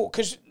ever fought,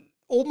 because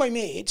all my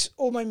mates,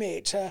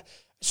 as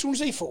soon as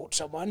they fought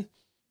someone,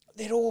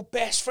 they're all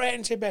best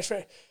friends.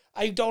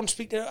 I don't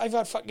speak to. I've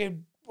had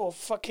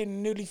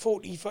fucking nearly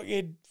 40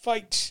 fucking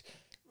fights,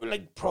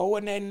 like pro,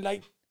 and then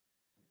like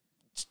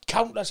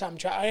countless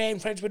amateur. I ain't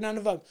friends with none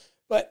of them.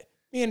 But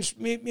me and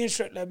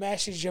Strickland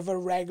message each other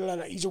regular.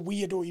 Like, he's a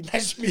weirdo. He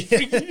messaged me.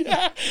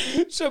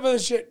 Some of the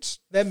shit's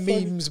them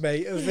funny memes,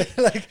 mate. Of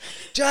like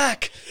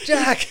Jack.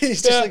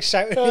 He's just like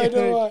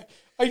shouting.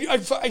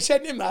 I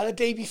sent him that the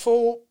day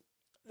before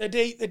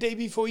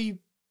he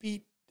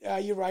beat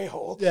Uriah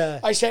Hall. Yeah.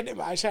 I sent him,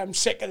 I said, I'm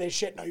sick of this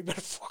shit now, you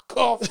better fuck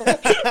off.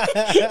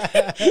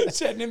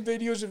 Sending him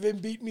videos of him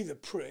beating me, the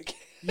prick.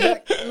 Yeah,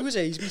 who was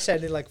it? He's been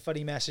sending like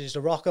funny messages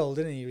to Rockhold,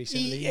 didn't he,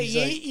 recently?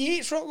 He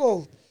hates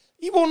Rockhold.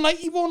 He won't like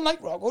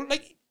Rockhold.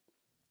 Like,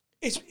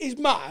 it's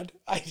mad.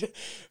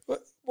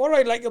 What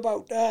I like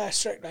about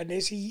Strickland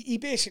is he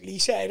basically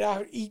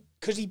said,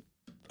 because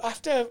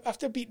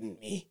after beating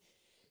me,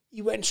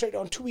 he went straight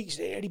on 2 weeks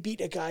later and he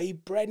beat a guy,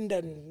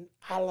 Brendan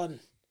Allen.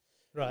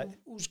 Right.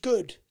 Who's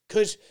good,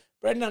 because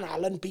Brendan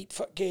Allen beat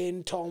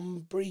fucking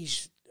Tom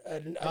Breeze,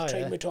 and I've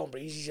trained with Tom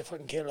Breeze. He's a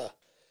fucking killer.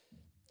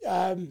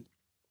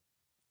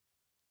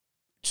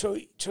 So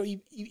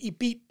he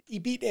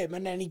beat him,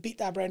 and then he beat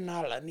that Brendan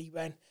Allen.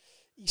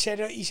 He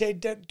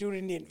said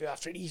during the interview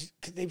after it,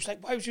 they was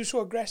like, why was you so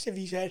aggressive?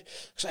 He said,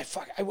 because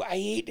I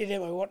hated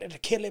him, I wanted to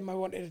kill him, I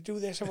wanted to do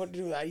this, I wanted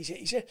to do that.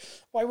 He said,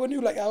 why wouldn't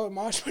you like our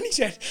Marshman? He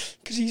said,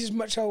 because he's as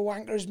much of a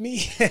wanker as me.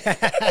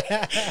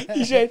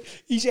 he said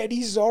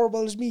he's as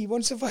horrible as me. He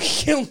wants to fucking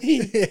kill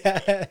me.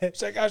 Yeah.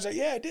 I was like,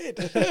 yeah, I did.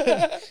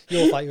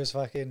 Your fight was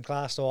fucking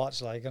class to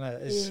watch, like,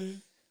 innit?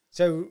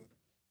 So,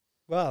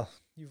 well,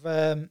 you've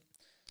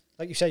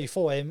like you said, you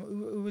fought him.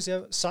 Who was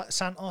it?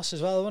 Santos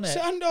as well, wasn't it?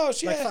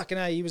 Santos, yeah. Like, fucking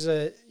hell,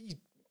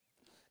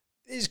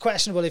 it's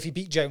questionable if he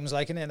beat Jones,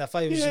 like, innit? That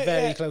fight was a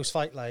very close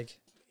fight, like.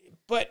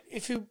 But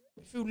if you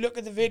look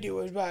at the video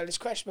as well, it's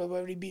questionable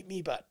whether he beat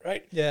me, but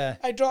right? Yeah.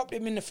 I dropped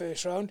him in the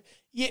first round.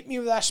 He hit me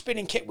with that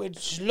spinning kick,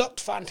 which looked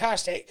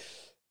fantastic.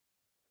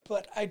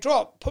 But I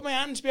put my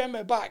hands behind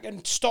my back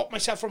and stopped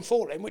myself from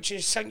falling, which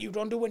is something you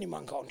don't do when you're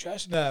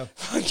unconscious. No.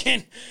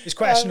 Again, it's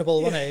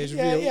questionable, wasn't it? It was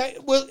real. Yeah.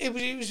 Well, it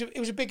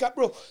was a big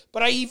uproar.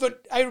 But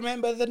I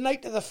remember the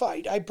night of the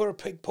fight, I put a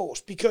big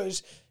post,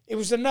 because it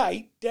was the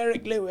night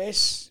Derek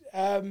Lewis,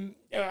 I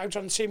was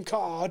on the same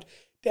card.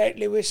 Derek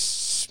Lewis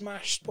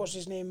smashed, what's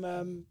his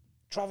name,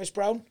 Travis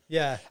Brown.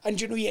 Yeah. And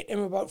he hit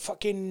him about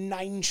fucking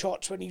 9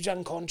 shots when he was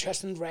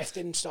unconscious, and the ref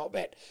didn't stop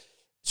it.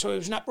 So it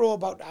was an uproar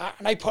about that,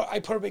 and I put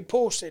a big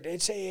post in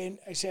it saying,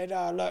 I said,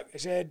 look, I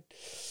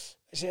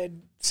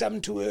said,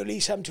 some too early,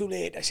 some too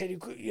late. I said,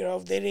 you know,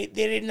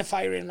 they're in the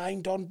firing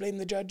line, don't blame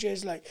the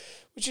judges, like,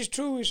 which is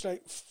true. It's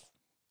like,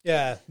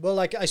 yeah, well,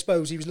 like, I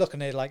suppose he was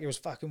looking at it like it was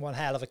fucking one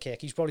hell of a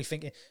kick. He's probably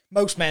thinking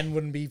most men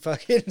wouldn't be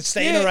fucking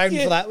staying around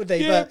for that, would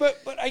they? Yeah,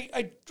 but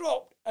I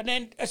dropped, and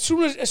then as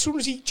soon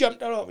as he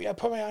jumped out of me, I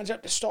put my hands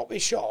up to stop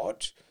his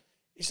shot.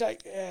 It's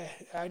like,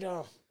 I don't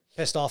know.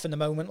 Pissed off in the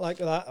moment like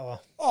that, or?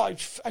 Oh, I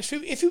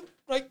feel, if you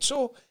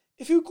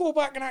go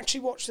back and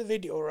actually watch the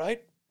video,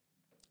 right?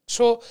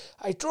 So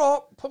I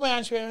put my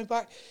hands behind my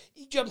back.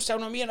 He jumps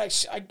down on me, and I'm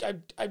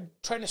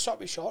trying to stop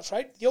his shots,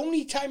 right? The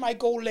only time I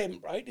go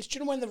limp, right, is, do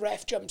you know when the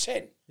ref jumps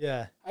in?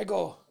 Yeah. I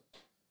go,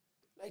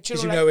 like,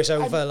 because you know it's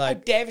over.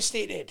 I'm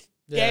devastated.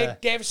 Yeah.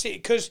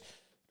 Devastated, because,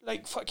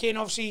 like, fucking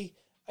obviously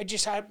I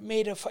just had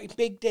made a fucking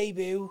big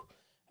debut,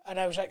 and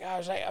I was like,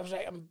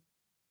 I'm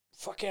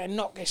fucking, I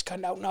knock this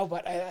cunt out now,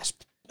 but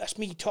that's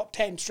me top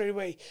 10 straight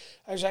away.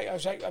 I was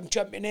like, I'm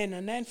jumping in,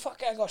 and then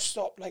fucking I got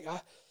stopped like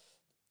that.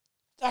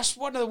 That's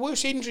one of the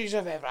worst injuries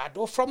I've ever had.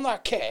 Though from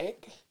that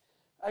kick,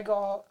 I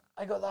got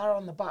that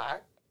on the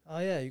back. Oh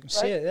yeah, you can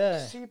see it.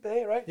 Yeah, see it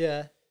there, right?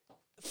 Yeah.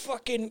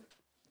 Fucking,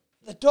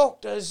 the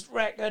doctors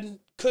reckon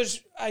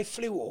because I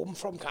flew home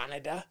from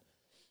Canada.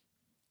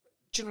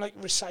 Do you know,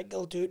 like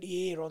recycled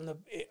dirty air on the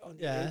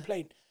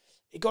airplane?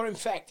 It got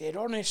infected.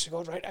 Honest to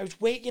God, right? I was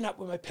waking up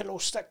with my pillow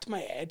stuck to my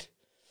head.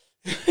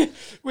 And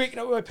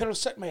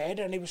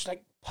it was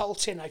like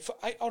pulsing.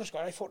 Honest to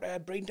God, I thought I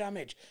had brain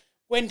damage.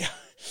 Went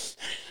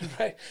down,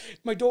 right?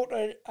 My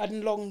daughter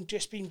hadn't long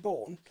just been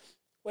born.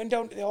 Went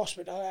down to the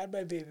hospital. I had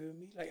my baby with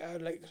me. I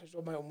was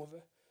on my own with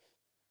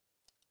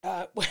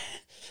her.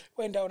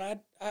 Went down. I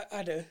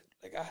had her.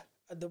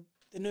 The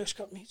nurse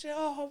got me. Said,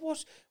 "Oh,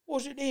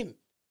 what's her name?"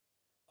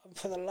 And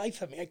for the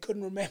life of me, I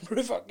couldn't remember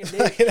her fucking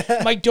name.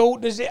 My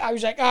daughter's. I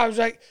was like,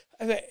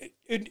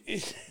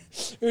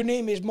 her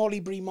name is Molly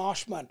Bree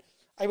Marshman.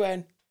 I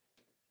went,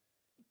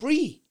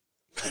 Bree.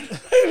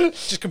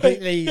 Just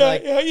completely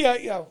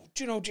yeah.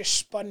 Do you know, just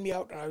spun me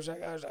out, and I was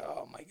like,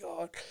 oh my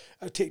God,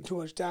 I've taken too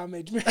much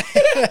damage. You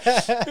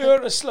ought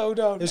to slow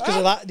down. It was because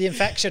of that, the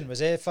infection,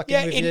 was it?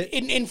 Fucking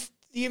in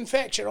the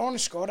infection,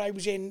 honest God, I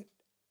was in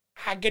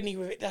agony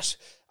with it.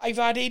 I've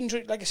had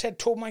injury, like I said,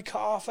 tore my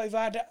calf. I've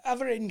had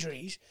other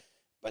injuries,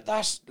 but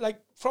that's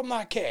like from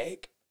that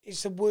kick,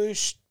 it's the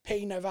worst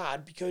pain I've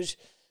had because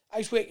I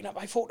was waking up.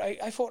 I thought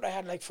I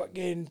had like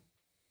fucking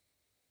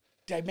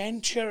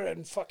dementia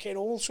and fucking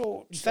all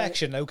sorts.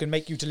 Infection though can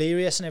make you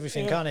delirious and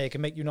everything, can't it? It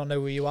can make you not know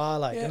where you are,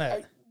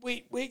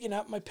 waking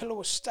up, my pillow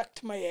was stuck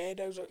to my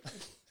head. I was like,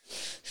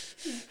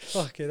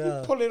 fucking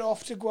hell. Pull it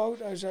off to go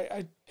out. I was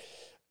like,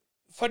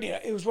 funny,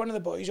 it was one of the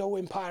boys,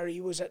 Owen Parry,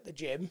 was at the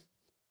gym,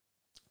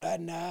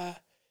 and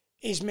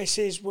his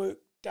missus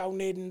worked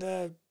down in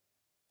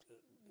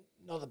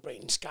not the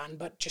brain scan,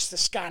 but just the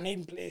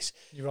scanning place.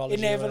 Urology,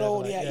 in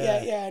Everall,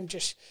 and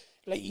just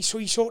like so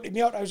he sorted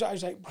me out. I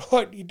was like,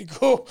 bro, I need to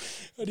go,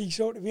 and he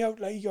sorted me out.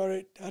 Like, he got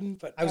it done.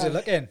 But how's it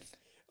looking?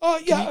 Oh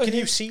yeah, can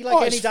you see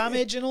like any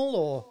damage and all,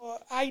 or?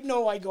 I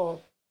know I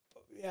go.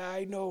 Yeah,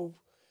 I know.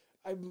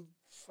 I'm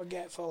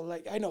forgetful.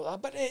 Like I know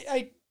that, but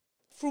I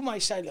through my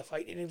style of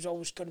fighting, it was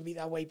always going to be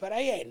that way. But I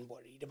ain't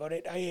worried about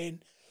it. I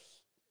ain't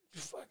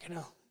fucking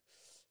hell.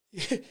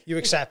 You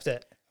accept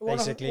it,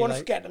 basically. I want to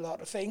forget a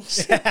lot of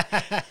things.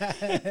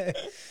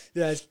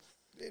 Yeah,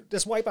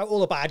 just wipe out all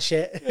the bad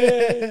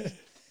shit.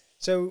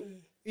 So,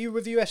 are you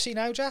with UFC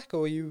now, Jack,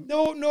 or are you?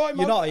 No, you're not.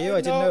 Are you?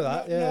 I didn't know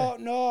that.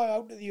 No,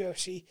 out of the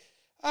UFC.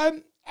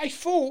 I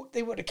thought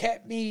they would have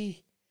kept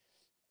me.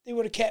 They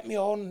would have kept me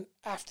on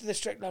after the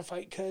Strickland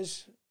fight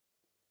because,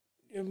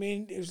 you know what I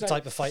mean, it was the like,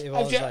 type of fight it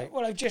was.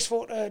 I've just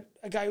fought a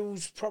guy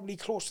who's probably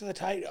close to the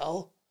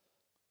title,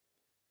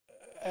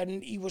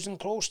 and he wasn't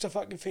close to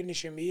fucking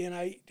finishing me, and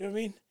you know what I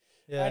mean?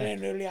 Yeah. I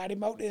didn't really had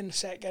him out in a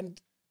second.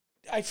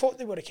 I thought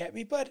they would have kept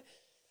me, but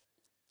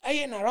I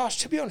ain't that ass,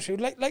 to be honest with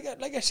you.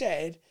 Like I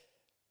said,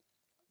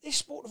 this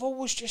sport have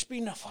always just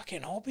been a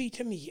fucking hobby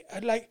to me.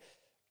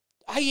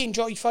 I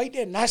enjoy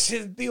fighting. That's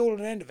the be all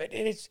and end of it.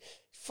 And it's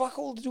fuck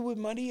all to do with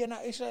money, and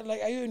it's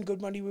like I earn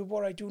good money with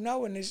what I do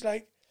now, and it's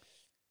like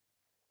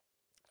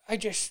I've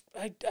just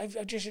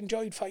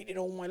enjoyed fighting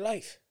all my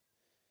life.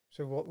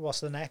 So what's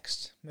the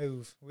next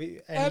move?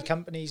 Any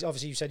companies?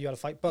 Obviously, you said you had a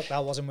fight book.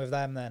 That wasn't with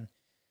them then.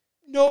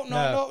 No.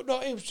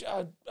 It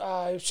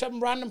was some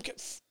random.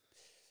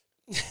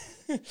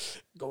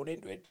 Going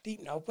into it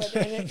deep now, but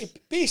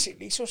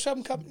basically, so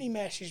some company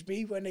messaged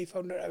me when they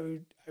found out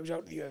I was out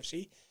of the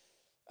UFC,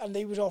 and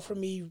they was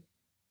offering me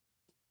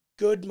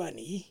good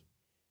money,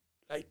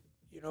 like,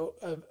 you know,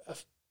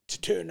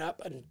 to turn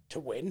up and to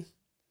win.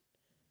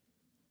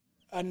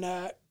 And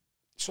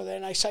so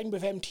then I signed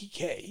with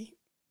MTK,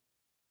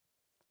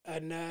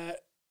 and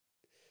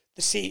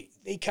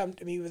they come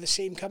to me with the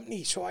same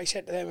company. So I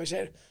said to them,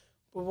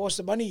 well, what's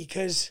the money?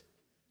 Because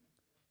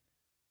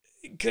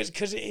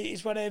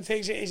it's one of them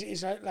things.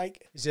 It's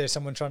like. Is there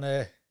someone trying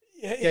to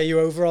get you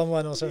over on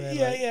one or something?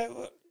 Yeah.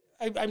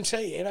 I'm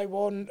saying I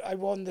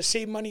won the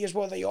same money as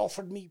what they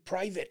offered me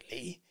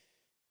privately.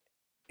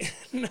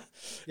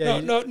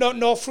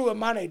 Not through a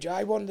manager.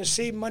 I won the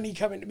same money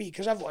coming to me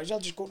because otherwise I'll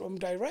just go to them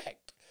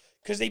direct.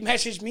 Because they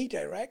message me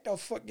direct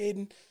off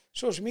fucking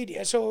social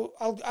media. So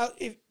I'll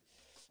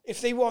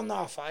if they won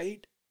that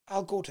fight,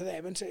 I'll go to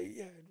them and say,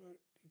 yeah,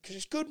 because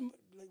it's good,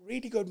 like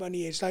really good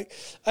money. It's like,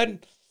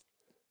 and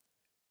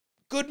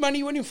good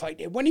money when you fight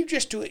it. When you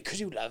just do it because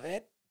you love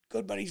it,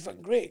 good money's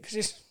fucking great because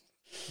it's.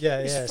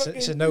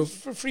 It's a no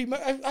for free.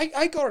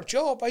 I got a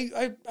job.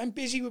 I'm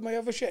busy with my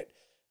other shit,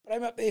 but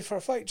I'm up there for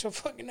a fight. So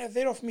fucking if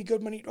they offer me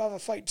good money to have a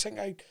fight, think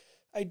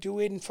I do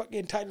in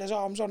fucking Tyler's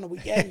Arms on the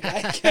weekend.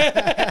 Like, do you know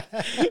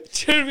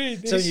what I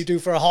mean? So you do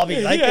for a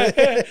hobby, like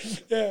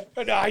yeah.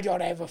 But no, I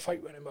don't ever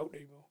fight when I'm out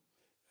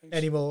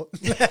anymore.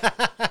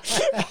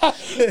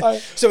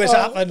 So it's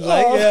happened,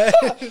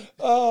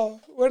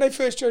 when I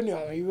first joined the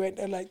army, we went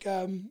to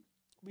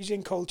we was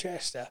in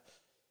Colchester,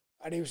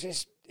 and it was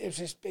this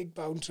big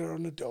bouncer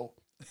on the door,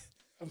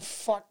 And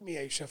fuck me,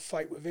 I used to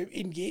fight with him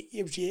in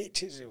UFC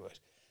 80s it was.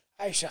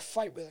 I used to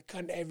fight with a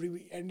cunt every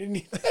weekend, and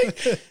he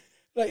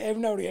like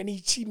every now and then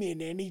he'd see me in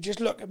there and he'd just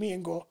look at me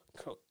and go,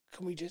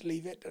 "Can we just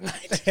leave it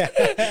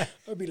tonight?"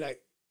 I'd be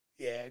like,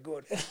 "Yeah,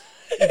 good."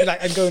 You'd be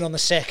like, "I'm going on the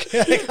sick.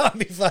 I can't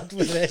be fucked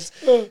with this."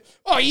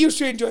 He used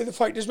to enjoy the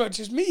fight as much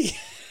as me.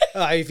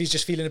 If he's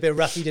just feeling a bit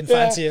rough, he didn't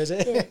fancy it, is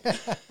it?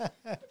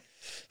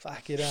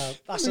 Fuck it up.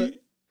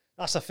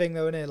 That's a thing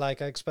though, isn't it?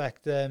 Like I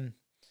expect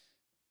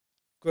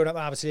growing up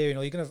in Abbotsford,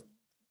 you're gonna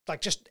like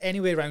just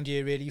anywhere around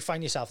here really, you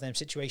find yourself in them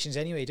situations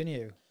anyway, don't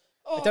you?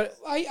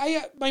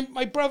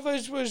 My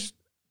brothers was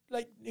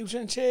like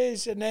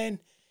nuisances, and then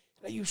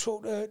like you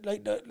sort of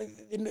like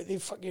they're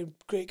fucking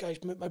great guys.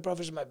 My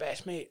brothers are my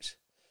best mates,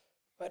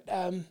 but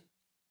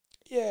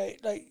yeah,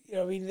 like you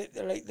know, what I mean,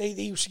 they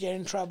used to get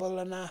in trouble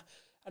and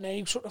then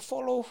you sort of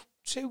follow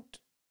suit.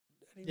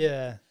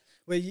 Yeah,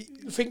 well, you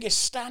think it's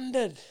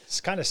standard. It's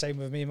kind of the same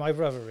with me and my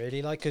brother,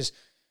 really. Like, because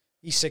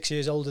he's 6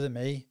 years older than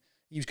me,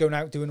 he was going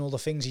out doing all the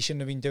things he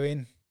shouldn't have been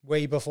doing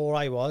way before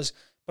I was,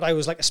 but I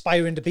was like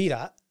aspiring to be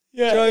that.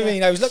 Yeah, do you know what I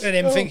mean? I was looking at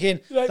him thinking,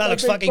 like that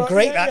looks fucking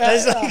great, that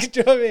does. Like, do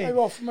you know what I mean? I'm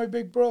off for my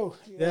big bro.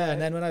 Yeah,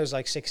 and then when I was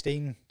like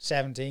 16,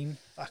 17,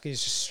 fuck,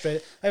 he's just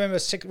straight. I remember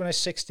when I was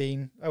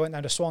 16, I went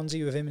down to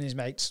Swansea with him and his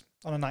mates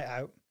on a night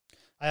out.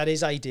 I had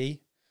his ID,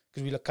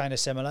 because we look kind of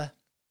similar.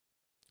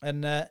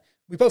 And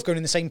we both going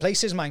in the same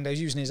places, mind. I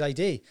was using his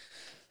ID.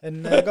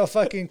 And I got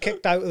fucking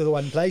kicked out of the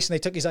one place, and they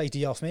took his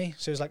ID off me.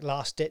 So it was like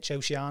last ditch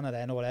Oceania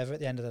then, or whatever,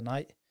 at the end of the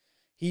night.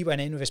 He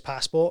went in with his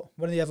passport.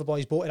 One of the other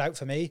boys bought it out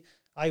for me.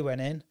 I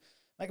went in.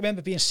 Like, I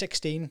remember being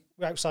 16,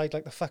 we're outside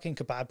like the fucking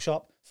kebab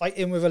shop,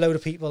 fighting with a load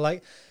of people.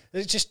 Like,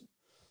 it just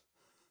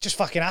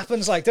fucking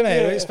happens, like, doesn't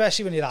it? Yeah.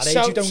 Especially when you're that age,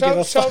 you don't give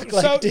a fuck,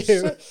 like, do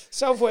you?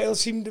 South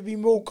Wales seem to be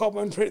more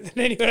common for it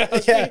than anywhere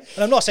else. Yeah,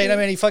 and I'm not saying I'm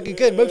any fucking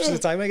good. Most of the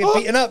time I get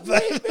beaten up.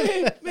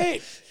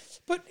 Mate.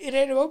 But it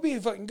ain't about being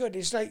fucking good.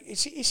 It's like, it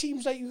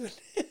seems like you...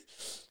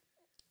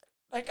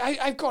 like,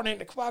 I've gone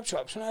into kebab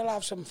shops and I'll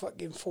have some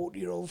fucking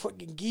 40-year-old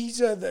fucking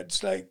geezer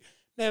that's like,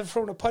 never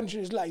thrown a punch in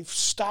his life,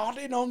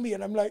 starting on me,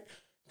 and I'm like,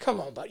 come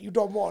on, but you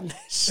don't want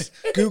this.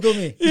 Google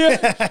me.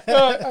 Yeah.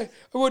 I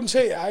wouldn't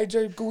say it. I'd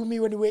Google me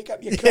when you wake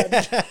up, you cunt.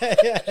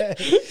 Yeah.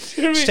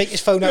 You know, just take his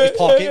phone out of his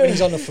pocket when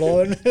he's on the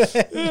floor.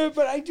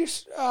 But I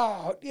just,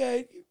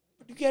 yeah,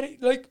 you get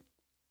it, like,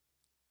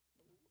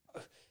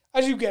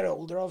 as you get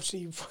older, obviously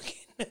you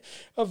fucking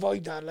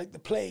avoid that like the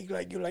plague.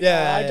 Like, you're like,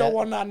 I don't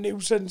want that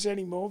nuisance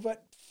anymore,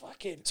 but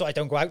fucking... So I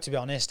don't go out, to be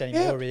honest,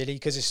 anymore, really,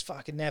 because it's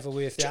fucking never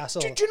worth the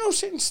hassle. Do you know,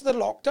 since the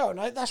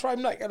lockdown, that's what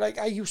I'm like.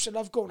 I used to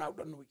love going out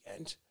on the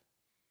weekends.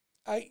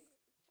 I'd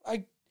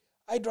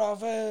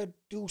rather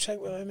do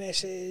something with my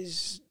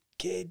missus,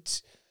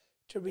 kids,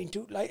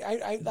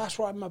 that's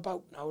what I'm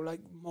about now,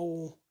 like,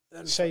 more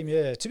than... Same,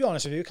 yeah. To be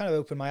honest with you, it kind of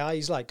opened my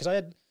eyes, like, because I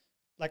had,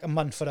 like, a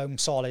month at home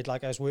solid,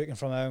 like, I was working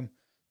from home.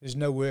 There's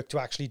no work to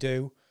actually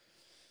do.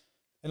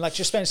 And like,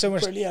 just spent so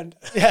much... Brilliant.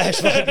 Yeah, it's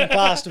fucking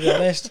class, to be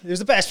honest. It was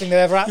the best thing that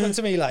ever happened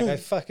to me. Like, I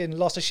fucking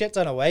lost a shit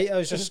ton of weight. I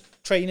was just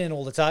training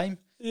all the time.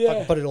 Yeah. I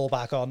can put it all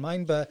back on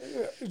mine, but...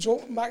 It's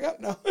open back up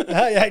now.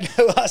 Yeah, I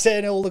know. I'm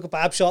saying all the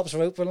kebab shops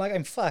are open. Like,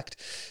 I'm fucked.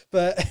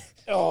 But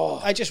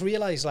I just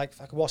realised, like,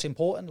 what's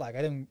important. Like,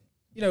 I don't...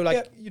 You know,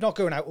 like, you're not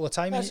going out all the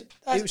time. It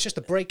was just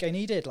a break I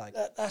needed. Like,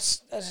 that's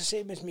the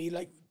same as me.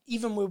 Like,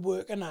 even with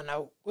working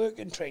now, work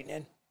and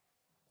training.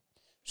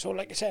 So,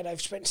 like I said,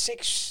 I've spent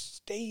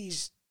 6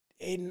 days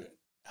in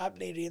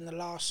Adelaide in the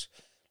last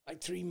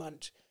like 3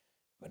 months,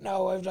 but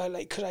now I've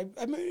like because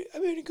I'm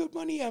earning good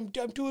money. I'm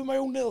doing my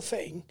own little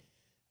thing,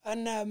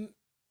 and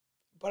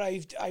but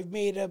I've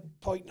made a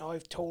point now.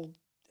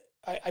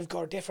 I've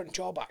got a different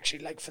job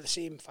actually, like for the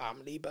same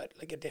family, but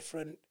like a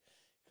different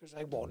because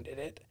I wanted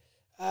it.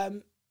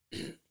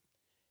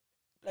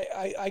 Like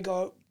I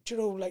got, you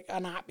know, like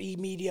an happy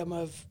medium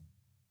of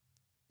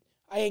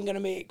I ain't gonna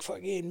make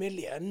fucking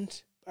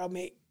millions, but I'll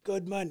make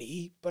good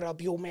money, but I'll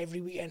be home every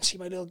weekend and see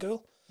my little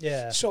girl.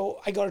 Yeah. So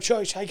I got a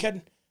choice. I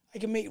can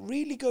make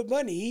really good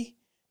money,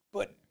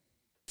 but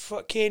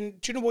fucking,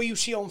 do you know what you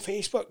see on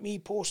Facebook, me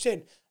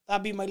posting?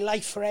 That'd be my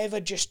life forever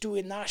just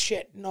doing that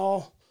shit.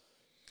 No.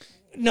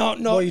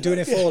 What are you doing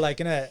it for, like,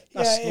 innit?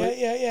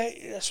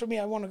 Yeah. That's for me.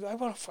 I want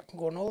to fucking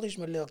go on holidays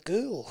with my little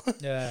girl.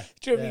 Yeah.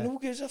 Do you know what I mean? Who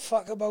gives a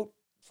fuck about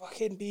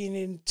fucking being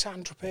in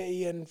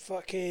Saint-Tropez and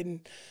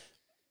fucking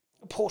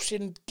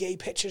posting gay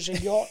pictures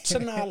of yachts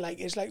and that? Like,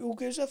 it's like, who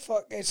gives a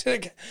fuck? It's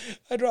like,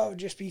 I'd rather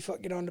just be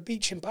fucking on the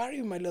beach in Paris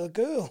with my little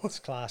girl. It's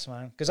class,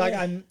 man.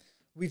 Because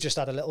we've just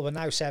had a little one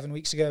now 7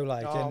 weeks ago,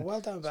 like. Oh,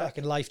 well done, it's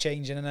fucking life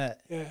changing, isn't it?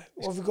 Yeah.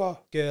 What have we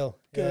got? Girl.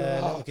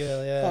 Yeah, little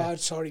girl, yeah. Oh,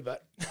 sorry,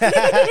 but.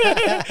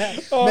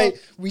 Mate,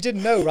 we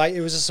didn't know, right?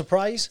 It was a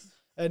surprise.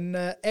 And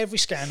every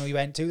scanner we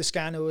went to, the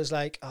scanner was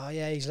like, oh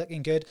yeah, he's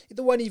looking good.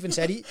 The one even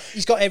said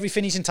he's got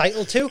everything he's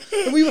entitled to.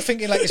 And we were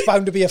thinking, like, it's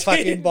bound to be a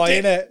fucking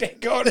boy, innit?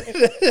 Dick on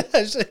it.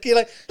 I was thinking,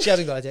 like, she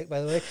hasn't got a dick, by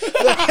the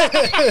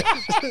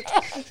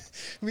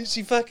way.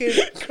 She fucking...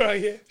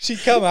 Crying. She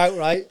come out,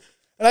 right?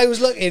 And I was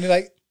looking,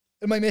 like,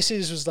 And my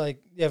missus was like,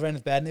 the other end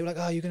of the bed, and they were like,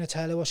 "Oh, you're gonna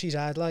tell her what she's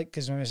had, like,"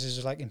 because my missus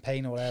was like in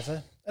pain or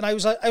whatever. And I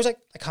was like,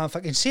 I can't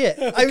fucking see it.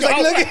 I was like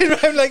looking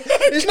around, like,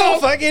 it's not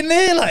fucking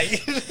there,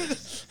 like.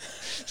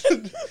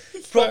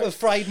 Proper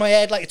fried my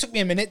head. Like, it took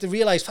me a minute to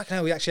realise, fucking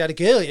hell, we actually had a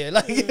girl here.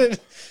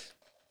 Like,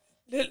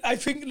 I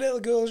think little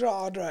girls are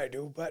harder, I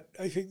do, but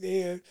I think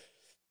they.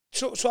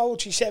 So how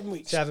old? She's 7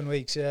 weeks. 7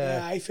 weeks, yeah.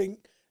 Yeah, I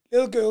think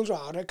little girls are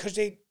harder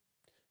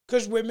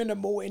because women are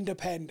more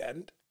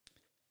independent.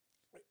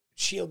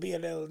 She'll be a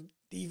little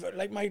diva.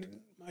 Like my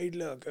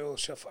little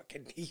girl's a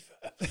fucking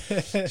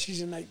diva.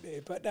 She's a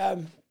nightmare. But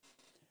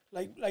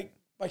like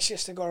my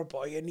sister got a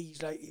boy and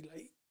he's like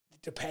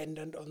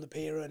dependent on the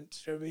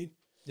parents. You know what I mean?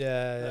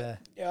 Yeah.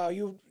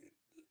 You.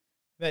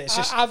 Mate, it's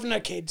just having a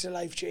kid's a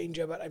life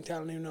changer, but I'm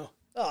telling you no.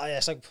 Oh yeah,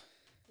 it's like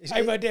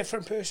I'm a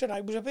different person.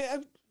 I was a bit.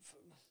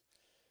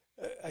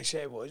 I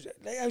say it was.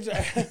 Like, I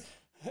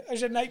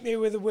was a nightmare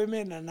with the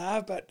women and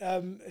that, but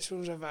as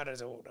soon as I've had a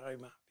daughter,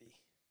 I'm happy.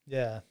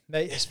 Yeah,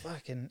 mate, it's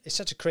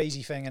such a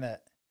crazy thing, isn't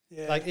it?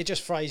 Yeah. Like, it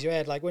just fries your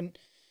head. Like, when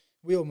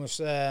we almost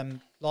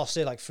lost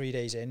her like 3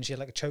 days in, she had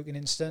like a choking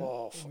incident.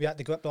 Oh, we had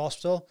to go up to the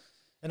hospital.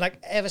 And like,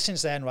 ever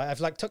since then, right, I've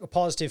like took a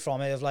positive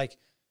from it of like,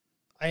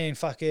 I ain't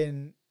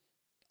fucking,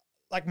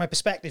 like, my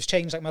perspective's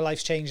changed, like my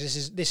life's changed.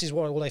 This is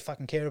what all I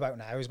fucking care about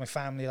now is my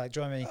family. Like,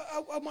 do you know what I mean?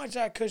 I mind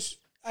that because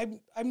I'm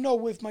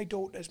not with my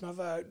daughter's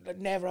mother. Like,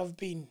 never have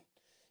been.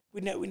 We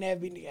never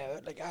been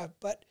together. Like,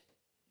 but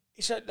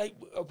it's like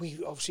we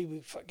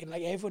fucking,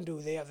 like everyone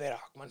do. They have their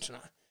arguments and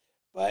that.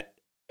 But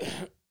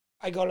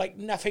I got like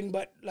nothing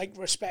but like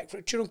respect for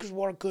it. You know, because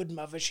what a good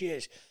mother she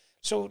is.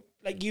 So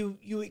like you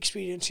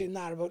experiencing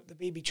that about the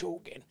baby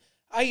choking.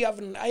 I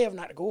haven't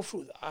had to go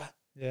through that.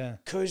 Yeah.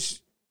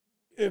 Because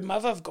her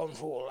mother have gone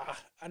through all that,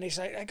 and it's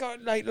like I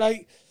got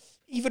like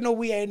even though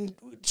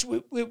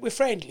we're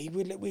friendly,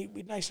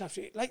 we're nice enough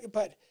to like,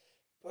 but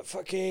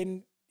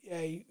fucking yeah,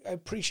 I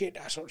appreciate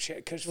that sort of shit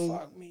because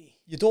fuck me.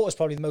 Your daughter's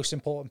probably the most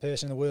important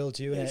person in the world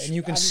to you, innit? And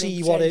you can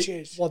see what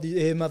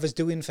her mother's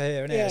doing for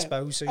her, innit, yeah. I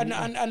suppose. So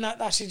and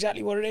that's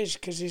exactly what it is,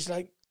 because it's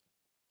like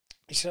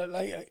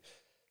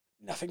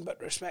nothing but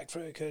respect for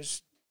her,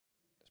 because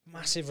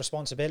massive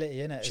responsibility,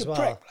 innit, she's as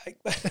well. Prick,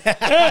 like.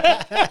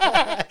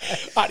 I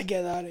had to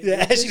get that in.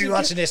 Yeah, she'll be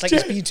watching this like,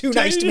 he's being too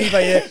nice to me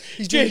by you.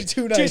 He's being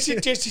too nice.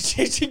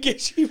 Just in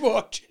case she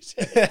watches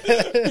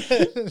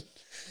it.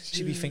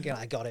 She'd be thinking,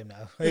 I got him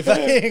now. If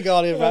I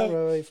got him,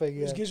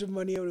 Let's get some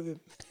money out of him.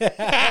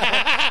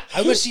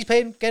 How much is he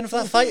getting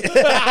for that fight?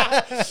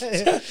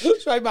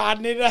 So I'm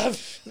adding it up.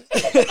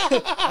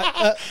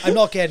 I'm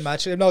not getting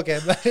much. I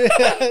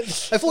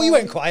thought you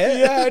went quiet.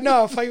 Yeah,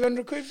 no,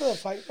 500 quid for the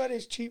fight, but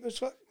it's cheap as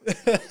fuck.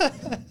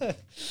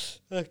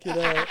 Fucking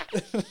hell.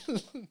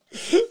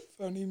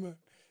 Funny, man.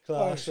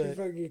 Class, oh,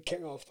 fucking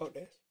kick off about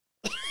this.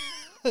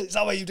 Is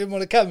that why you didn't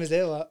want to come, is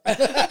it? What?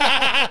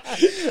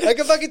 I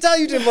can fucking tell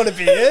you didn't want to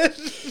be here.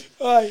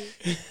 Right.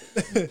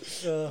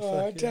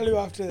 I'll tell you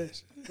after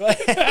this.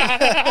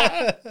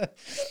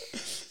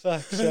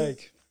 Fuck's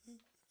sake.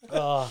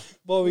 Oh,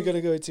 what are we going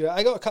to go into?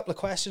 I got a couple of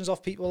questions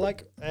off people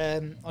like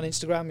on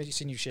Instagram. You've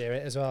seen you share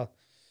it as well.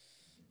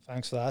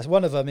 Thanks for that.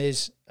 One of them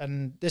is,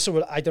 and this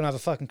will, I don't have a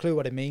fucking clue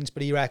what it means,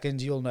 but he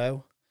reckons you'll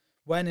know.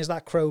 When is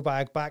that crow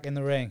bag back in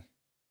the ring?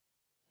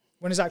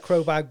 When is that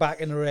crow bag back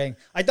in the ring?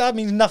 That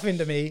means nothing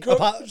to me.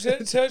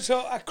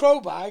 So a crow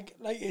bag,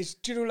 like, is,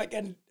 do you know, like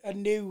a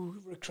new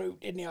recruit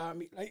in the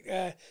army? Like,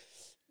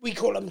 we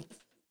call them,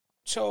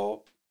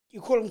 so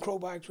you call them crow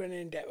bags when in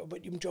Endeavour,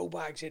 but you Joe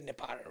bags in the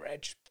para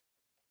reg.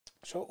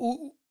 So,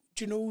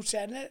 do you know who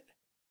said it?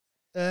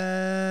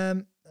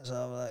 Let's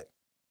have like,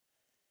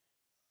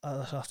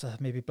 I'll have to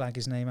maybe blank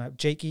his name out.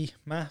 Jakey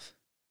Math?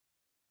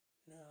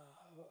 No,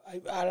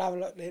 I'll have a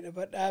look later,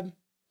 but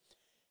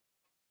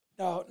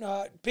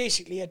no.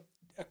 Basically, a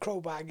crow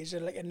bag is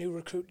like a new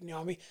recruit in the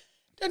army.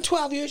 Done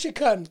 12 years, you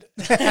cunt.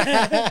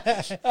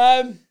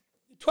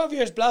 12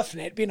 years bluffing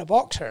it, being a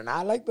boxer and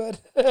I like,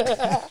 but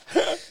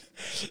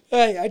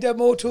hey, I done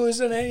more tours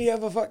than any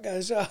other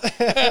fucker.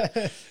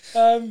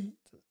 So,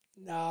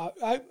 no,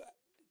 I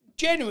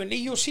genuinely,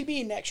 you'll see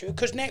me next year,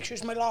 because next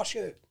year's my last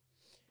year.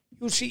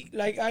 You'll see,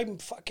 like, I'm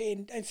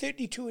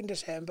 32 in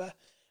December,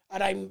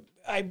 and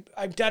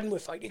I'm done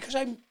with fighting, because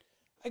I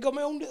got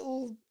my own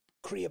little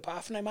career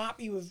path, and I'm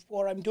happy with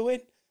what I'm doing,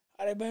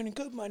 and I'm earning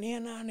good money,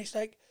 and it's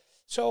like,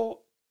 so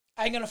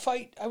I'm gonna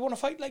fight. I want to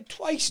fight like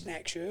twice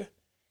next year,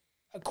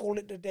 and call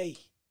it a day.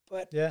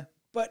 But yeah,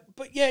 but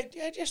yeah,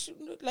 just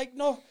like,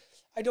 no,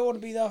 I don't want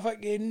to be that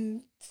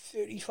fucking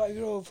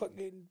 35-year-old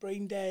fucking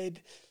brain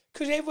dead.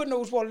 Because everyone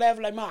knows what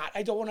level I'm at.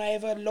 I don't want to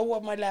ever lower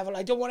my level.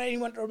 I don't want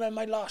anyone to remember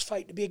my last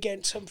fight to be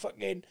against some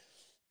fucking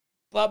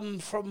bum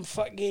from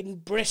fucking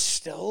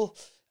Bristol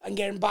and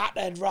getting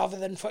battered, rather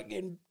than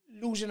fucking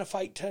losing a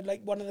fight to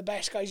like one of the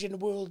best guys in the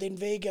world in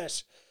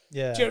Vegas.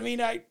 Yeah. Do you know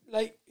what I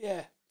mean?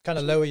 Yeah. Kind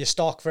of lower your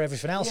stock for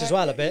everything else as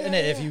well a bit,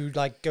 innit? If you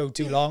like go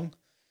too long.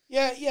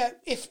 Yeah.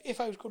 If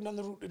I was going down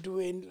the route of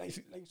doing like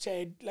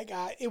said, like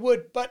it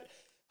would, but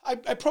I'm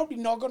probably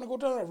not going to go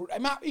down that route.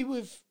 I'm happy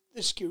with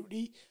the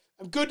security.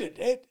 I'm good at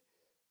it,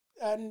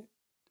 and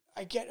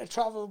I get to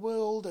travel the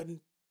world and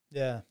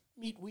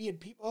meet weird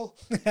people.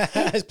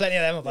 There's plenty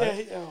of them about.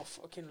 Yeah, oh,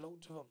 fucking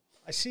loads of them.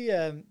 I see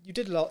you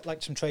did a lot,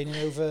 like some training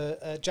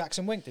over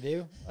Jackson Wink, did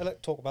you? I'd like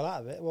to talk about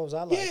that a bit. What was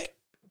that like? Yeah,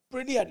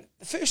 brilliant.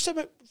 The first time,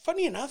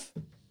 funny enough,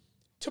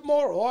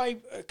 tomorrow I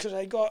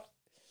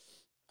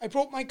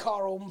brought my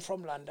car home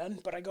from London,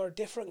 but I got a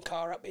different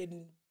car up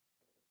in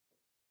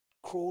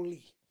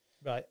Crawley.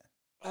 Right.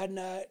 And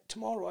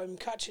tomorrow I'm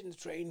catching the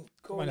train.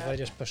 Mind if I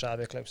just push that a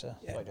bit closer?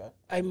 Yeah.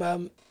 I'm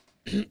I'm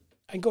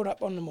going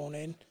up on the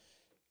morning,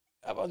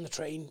 up on the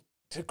train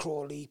to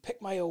Crawley,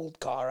 pick my old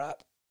car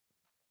up,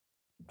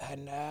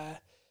 and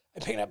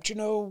I'm picking up, do you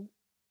know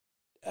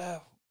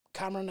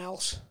Cameron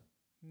Else?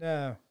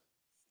 No.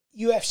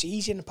 UFC,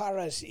 he's in the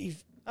Paras.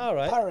 All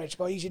right. Paras,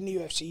 but he's in the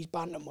UFC, he's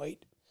bantamweight.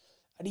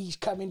 And he's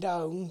coming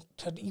down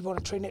he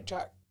want to train at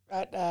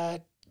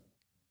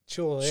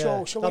Sure,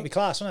 yeah. That'd be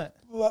class, wouldn't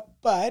it?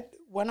 But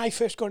when I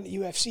first got into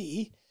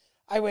UFC,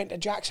 I went to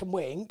Jackson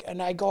Wink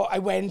and I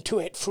went to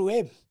it through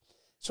him.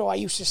 So I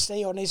used to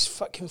stay on his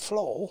fucking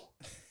floor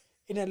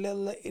in a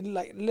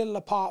little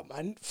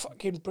apartment.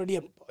 Fucking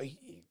brilliant boy.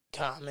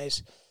 Calm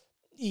is.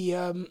 He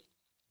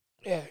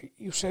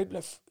you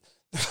said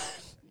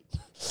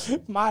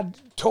mad,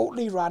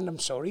 totally random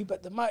story,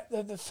 but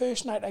the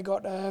first night I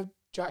got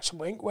Jackson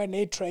Wink, when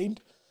they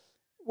trained,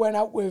 went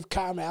out with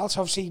Carmel.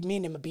 So obviously me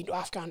and him have been to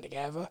Afghan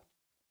together,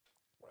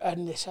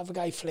 and this other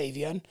guy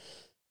Flavian,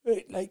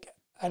 we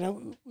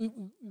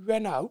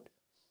went out.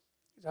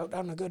 He was out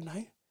on a good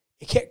night.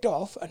 He kicked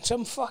off, and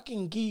some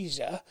fucking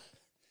geezer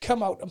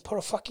come out and put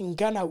a fucking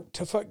gun out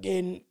to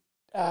fucking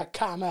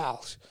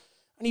Carmel's.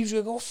 And he was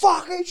going,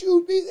 fuck it,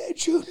 shoot me there,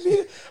 shoot me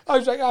there. I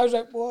was like,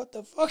 what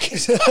the fuck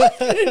is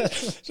happening?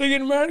 So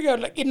in America,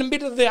 like in the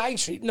middle of the high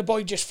street, and the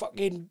boy just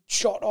fucking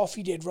shot off.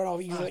 He did run off.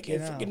 He was like a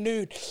fucking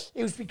nerd.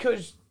 It was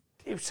because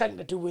it was something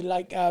to do with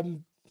like, I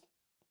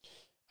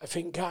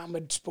think Cam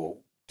had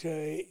spoke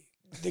to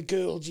the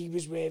girls he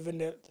was with,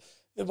 and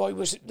the boy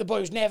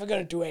was never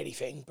going to do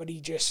anything, but he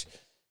just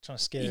trying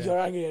to scare. He got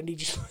angry and he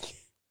just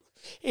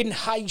in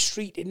High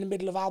Street in the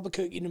middle of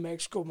Albuquerque, New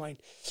Mexico, mind.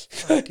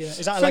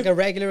 Is that like a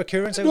regular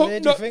occurrence over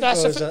there, do you think?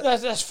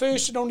 That's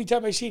first and only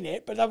time I seen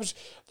it, but that was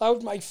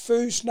my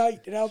first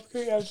night in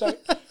Albuquerque. I was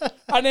like,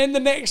 and then the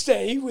next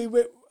day we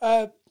were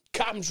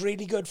Cam's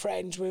really good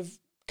friends with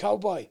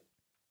Cowboy,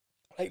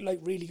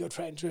 like really good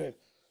friends with him.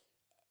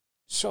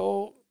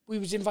 So we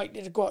was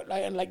invited to go out,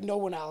 and no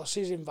one else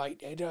is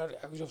invited.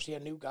 I was obviously a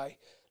new guy,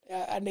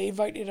 and they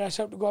invited us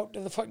out to go out to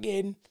the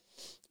fucking.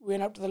 We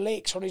went out to the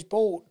lakes on his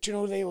boat. Do you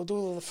know they will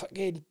do the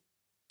fucking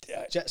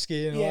jet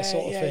ski and all that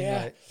sort of thing?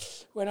 Yeah. Right?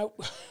 Went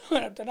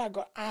out and I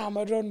got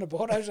armoured on the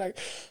boat. I was like,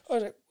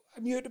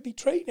 I'm here to be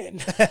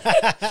training.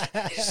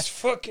 It's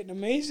fucking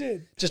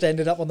amazing. Just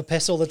ended up on the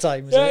piss all the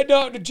time.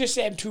 No, just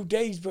them 2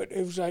 days, but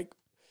it was like,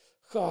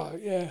 oh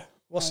yeah.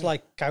 What's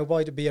like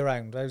Cowboy to be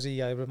around? How's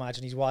he? I would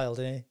imagine he's wild,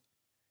 isn't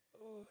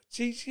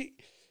he? See,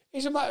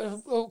 it's a matter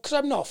of because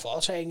I'm not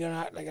false. I ain't gonna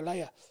act like a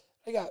liar.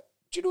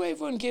 Do you know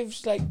everyone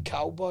gives like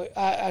Cowboy,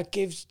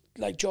 gives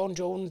like John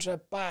Jones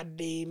a bad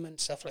name and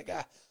stuff like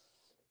that?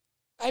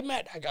 I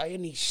met that guy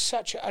and he's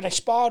such a, and I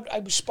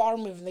was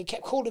sparring with him. They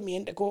kept calling me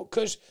in to go,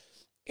 because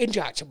in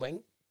Jackson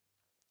Wink,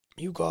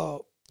 you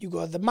got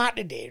the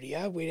matted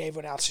area where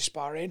everyone else is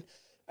sparring,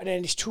 and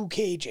then there's 2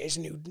 cages,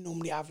 and you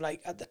normally have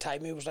like, at the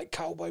time it was like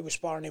Cowboy was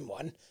sparring in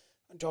one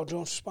and John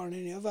Jones was sparring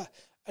in the other.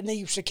 And they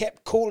used to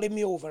kept calling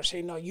me over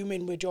saying, no, you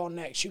mean with John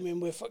next, you mean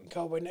with fucking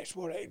Cowboy next.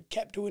 What I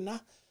kept doing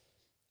that.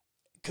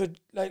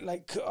 Could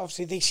like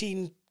obviously they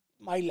seen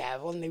my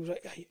level and they was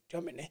like, hey,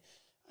 jump in there.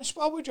 I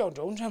sparred with John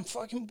Jones and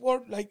fucking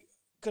bored, like,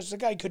 because the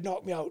guy could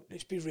knock me out.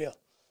 Let's be real.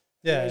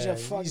 Yeah, he's a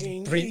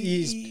fucking.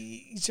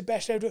 He's the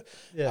best ever.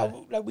 Yeah,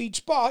 we'd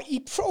spar.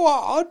 He'd throw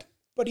hard,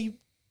 but he. Do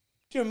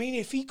you know what I mean?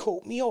 If he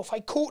caught me off, I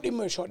caught him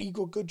with a shot. He'd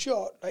go good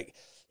shot. Like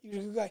he was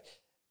a good guy.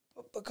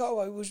 But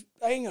God,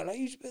 I ain't gonna lie,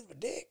 he was a bit of a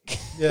dick.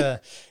 Yeah,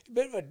 a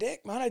bit of a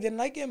dick, man. I didn't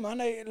like him, man.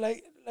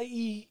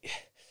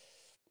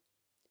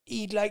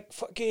 He'd like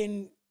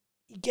fucking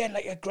get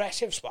like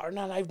aggressive sparring,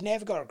 and I've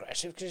never got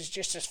aggressive because it's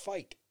just this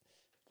fight.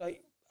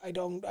 Like I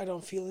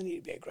don't feel the need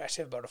to be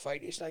aggressive about a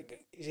fight. It's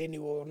like, is it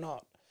anywhere or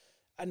not?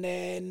 And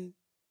then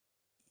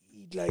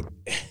he'd like,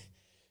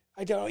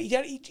 I don't know. He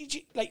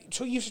like,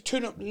 so he used to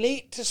turn up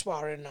late to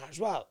sparring and that as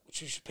well,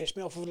 which used to piss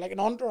me off with like an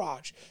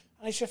entourage.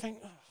 And I used to think,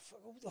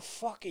 who the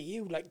fuck are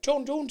you? Like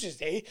John Jones is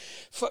there,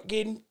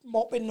 fucking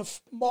mopping the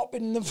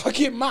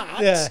fucking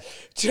mats. Yeah.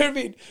 Do you know what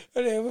I mean?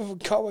 And then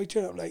Cowboy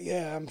turn up like,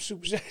 yeah, I'm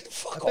super sad.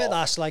 Fuck off. I bet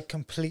that's like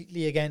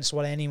completely against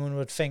what anyone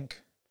would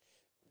think.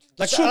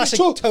 Like so, that's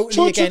so, totally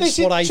so, against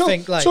what I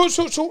think. Like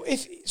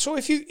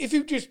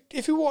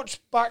if you watch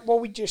back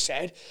what we just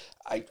said,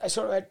 I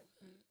sort of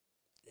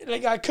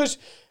like because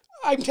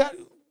I'm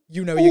telling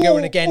you know you're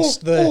going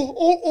against the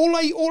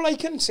all I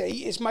can say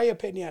is my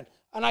opinion.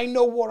 And I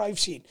know what I've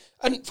seen.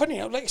 And funny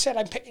enough, like I said,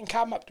 I'm picking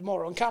Cam up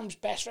tomorrow, and Cam's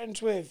best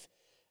friends with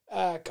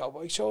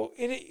Cowboy. So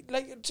it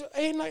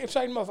ain't like I'm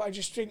signing him off. I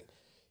just think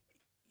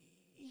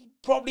he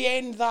probably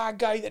ain't that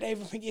guy that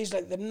everyone is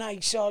like the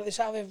nice. Oh, let's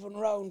have everyone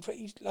around. But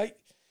he's like,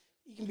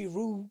 be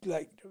rude,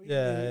 like.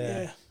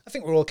 Yeah. I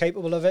think we're all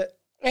capable of it.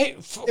 Hey,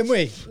 Aren't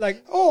we?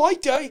 Like, oh,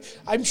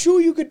 I'm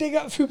sure you could dig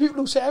up a few people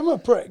who say I'm a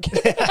prick.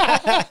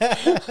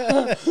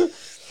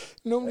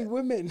 Normally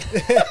women.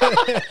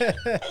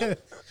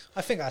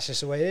 I think that's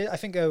just the way it is. I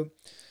think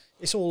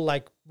it's all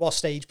like what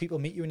stage people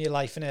meet you in your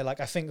life, innit? Like,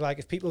 I think like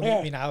if people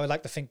meet me now, I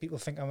like to think people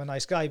think I'm a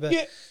nice guy, but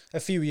a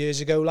few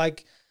years ago,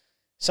 like,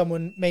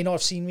 someone may not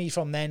have seen me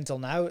from then till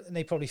now, and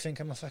they probably think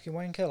I'm a fucking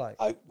wanker. Like,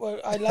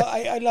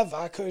 I love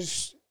that,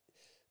 because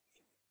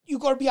you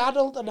got to be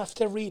adult enough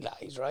to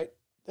realise, right,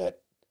 that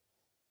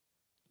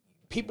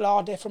people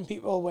are different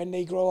people when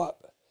they grow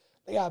up.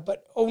 Yeah,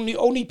 but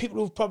only people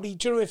who've probably,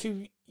 do you know, if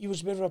you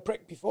was a bit of a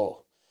prick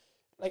before,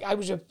 like I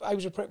was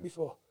a prick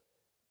before.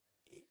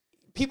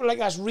 People like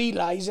us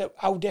realise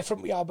how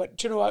different we are, but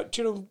do you know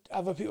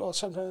other people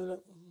sometimes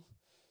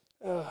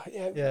like,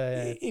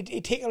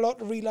 it take a lot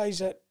to realise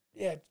that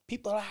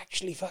people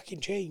actually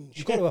fucking change.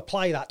 You've got to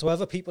apply that to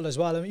other people as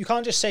well. I mean, you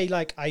can't just say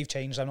like, I've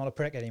changed, I'm not a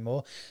prick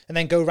anymore, and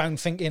then go around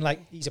thinking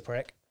like he's a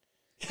prick,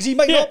 because he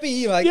might not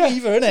be like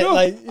either, innit? No,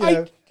 like, you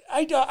know.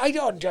 I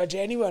don't judge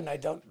anyone. I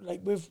don't, like,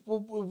 with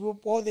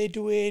what they're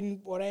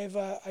doing,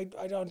 whatever.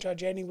 I don't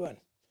judge anyone.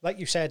 Like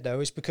you said though,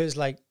 it's because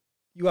like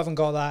you haven't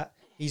got that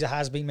he's a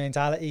has-been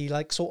mentality,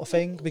 like, sort of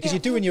thing, because you're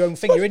doing your own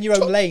thing. You're in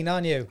your own lane,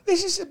 aren't you?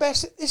 This is the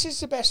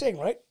best thing,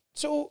 right?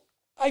 So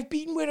I've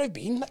been where I've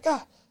been. Like,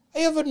 I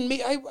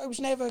was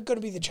never going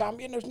to be the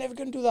champion. I was never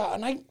going to do that,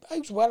 and I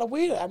was well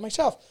aware of that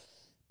myself.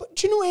 But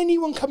do you know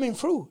anyone coming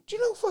through? Do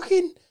you know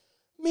fucking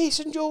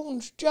Mason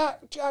Jones,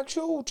 Jack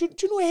Shaw? Do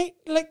you know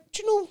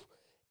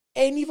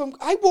any of them?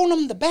 I want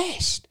them the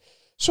best.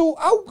 So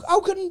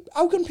how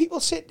can people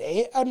sit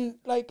there and,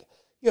 like,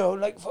 you know,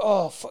 like,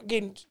 oh,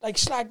 fucking, like,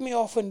 slag me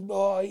off and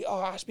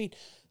ask me?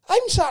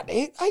 I'm sat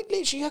there, I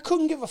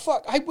couldn't give a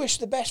fuck. I wish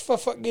the best for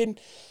fucking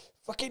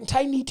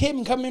Tiny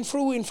Tim coming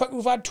through and fucking,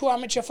 we've had 2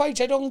 amateur fights.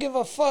 I don't give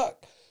a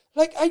fuck.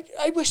 Like,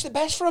 I wish the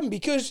best for him,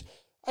 because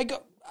I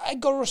got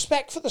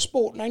respect for the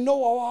sport, and I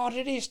know how hard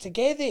it is to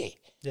get there.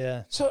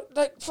 Yeah. So,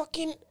 like,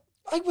 fucking,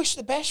 I wish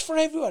the best for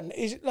everyone.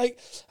 Is it like,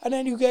 and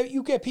then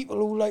you get people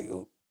who, like,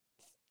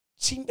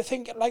 seem to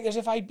think, like, as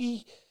if I'd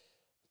be,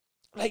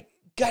 like,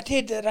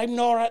 gutted that I'm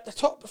not at the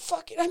top. But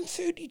fucking, I'm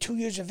 32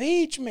 years of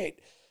age,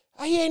 mate.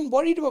 I ain't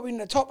worried about being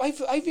at the top.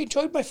 I've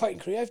enjoyed my fighting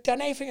career. I've done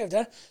everything I've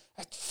done.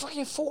 I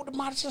fucking fought at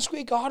Madison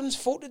Square Gardens,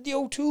 fought at the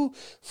O2,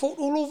 fought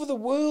all over the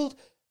world.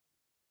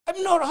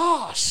 I'm not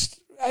arsed.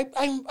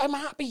 I'm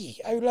happy.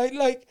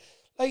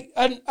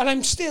 And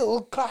I'm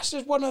still classed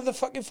as one of the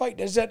fucking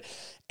fighters that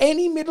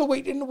any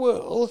middleweight in the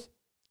world,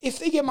 if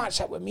they get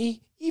matched up with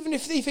me, even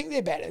if they think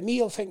they're better than me,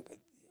 they'll think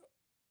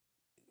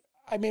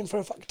I'm in for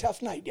a fucking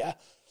tough night, yeah?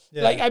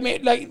 Like, I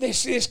mean, like,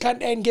 this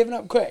can't end giving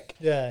up quick.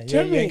 Yeah, you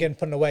ain't getting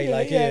put away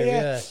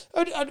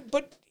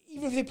But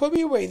even if they put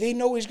me away, they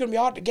know it's going to be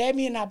hard to get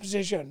me in that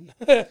position.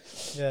 And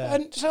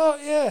so,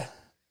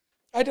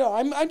 I don't know.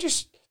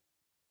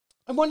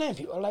 I'm one of them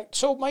people. Like,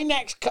 so my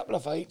next couple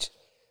of fights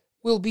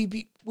will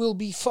be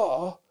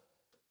for,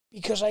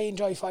 because I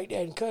enjoy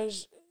fighting,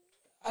 because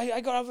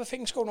I got other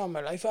things going on in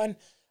my life, and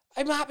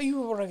I'm happy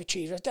with what I've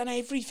achieved. I've done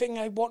everything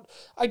I want.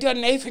 I've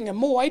done everything and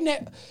more.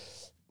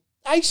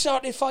 I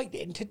started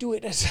fighting to do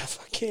it as a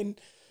fucking,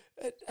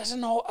 as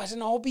an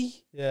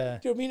hobby. Yeah.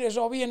 Do you know what I mean? As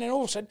a hobby, and then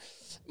all of a sudden,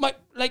 my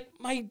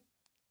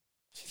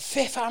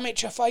 5th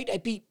amateur fight, I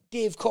beat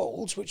Dave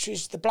Coles, which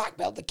is the black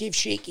belt that gives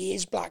Shaky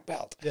his black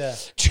belt. Yeah.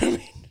 Do you know what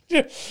I mean?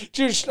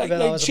 Just like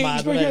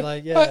changed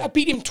I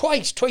beat him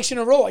twice in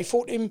a row. I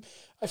fought him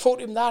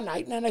that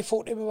night, and then I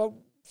fought him about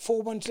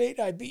 4 months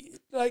later. I beat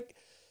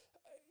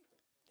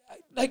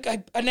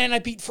and then I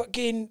beat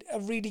fucking a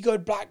really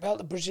good black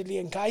belt, a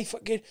Brazilian guy.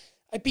 Fucking,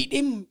 I beat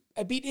him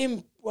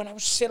when I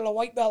was still a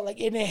white belt, like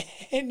in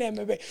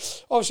MMA.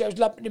 Obviously, I was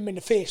lumping him in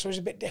the face, so it was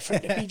a bit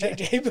different to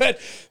BJJ,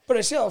 but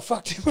I still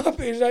fucked him up.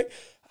 It was like,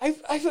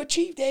 I've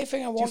achieved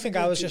everything I wanted. Do you think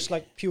I was just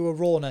like pure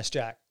rawness,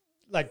 Jack?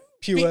 Like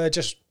pure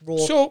just raw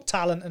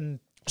talent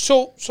and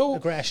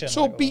aggression?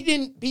 So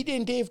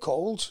beating Dave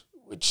Coles,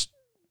 which,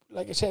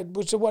 like I said,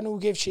 was the one who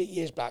gave Shaky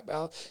his black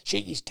belt.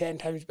 Shaky's 10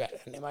 times better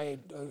than him.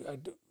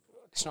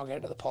 Let's not get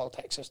into the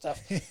politics and stuff.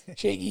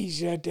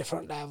 Shaky's a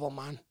different level,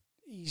 man.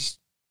 He's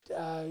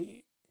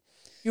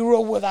you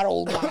roll with that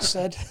old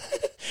bastard.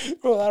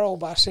 Roll that old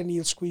bastard and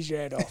he'll squeeze your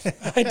head off.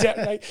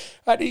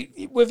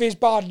 With his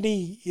bad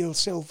knee, he'll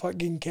still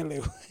fucking kill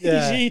you.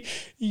 Yeah.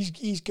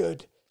 He's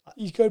good.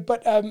 He's good.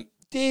 But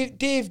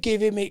Dave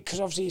gave him it, because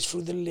obviously it's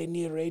through the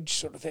linear edge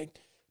sort of thing.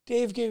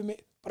 Dave gave him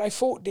it, but I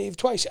fought Dave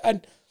twice.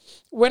 And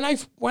when I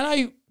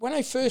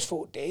first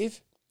fought Dave,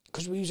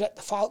 because we was at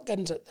the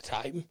Falcons at the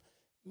time,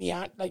 me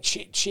aunt, like,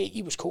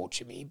 Shaky was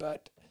coaching me,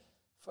 but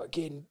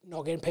fucking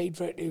not getting paid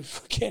for it.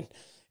 Heathgate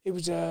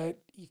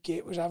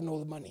was having all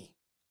the money,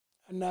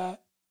 and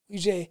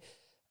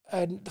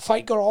and the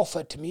fight got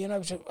offered to me, and I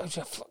was a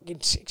fucking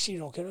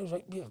 16-year-old kid. I was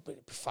like,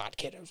 a fat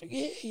kid. I was like,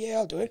 yeah,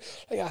 I'll do it.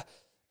 Like,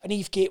 and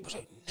Heathgate was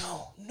like,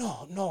 no,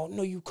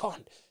 you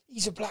can't.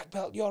 he's a black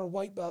belt, you're a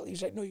white belt. He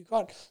was like, no, you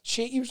can't.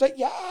 He was like,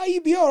 yeah,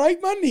 you'd be all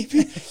right, man.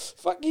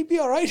 He'd be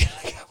all right.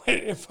 Like, I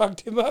went and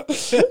fucked him up.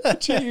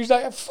 He was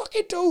like, I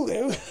fucking told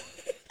him.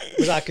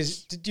 Was that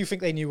because, do you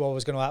think they knew what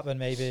was going to happen,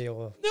 maybe?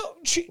 Or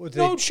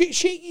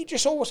Shaky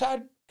just always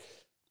had,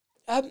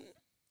 I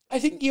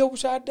think he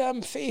always had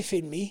faith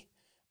in me.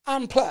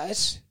 And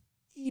plus,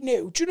 he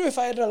knew. Do you know if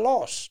I had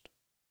lost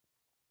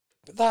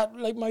that,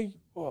 like my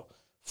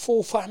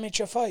 4th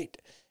amateur fight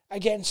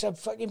against a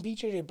fucking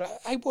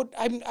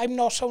BJJ, I'm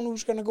not someone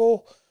who's going to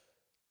go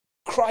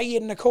cry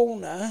in the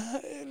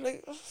corner.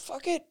 Like,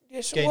 fuck it.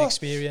 Yeah, so gain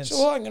experience.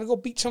 So I'm going to go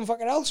beat some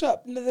fucking else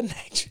up into the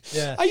next.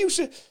 Yeah. I used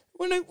to,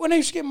 when I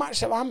used to get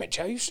matched up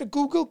amateur, I used to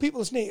Google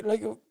people's names,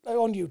 like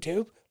on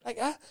YouTube. Like,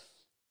 I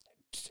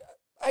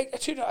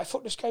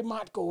thought this guy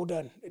Matt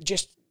Gordon,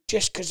 just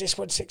because this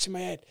one sticks in my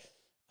head.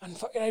 And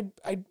fucking,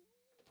 I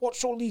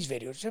watched all these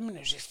videos. I mean,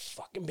 there's this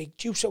fucking big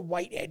juicer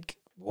white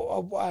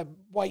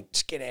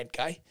skinhead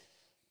guy.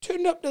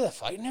 Turned up to the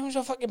fight, and there was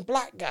a fucking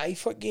black guy,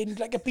 fucking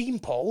like a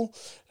beanpole,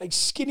 like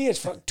skinny as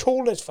fuck,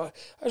 tall as fuck.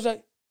 I was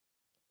like,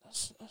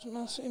 that's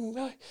not the same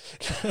guy.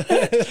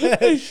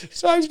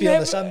 So I was be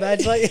on the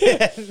sunbeds, like,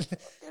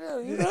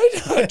 you know,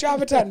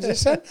 Java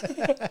Tanz's son.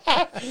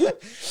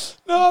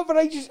 No, but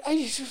I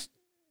just,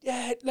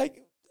 yeah,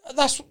 like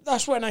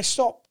that's when I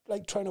stopped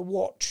like trying to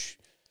watch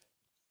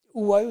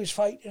who I was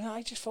fighting. And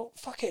I just thought,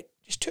 fuck it,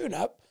 just turn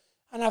up.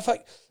 And I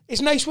thought,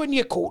 it's nice when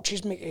your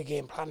coaches make a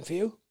game plan for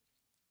you.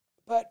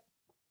 But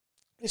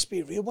let's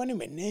be real, when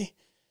I'm in there,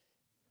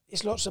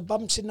 there's lots of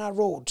bumps in that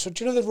road. So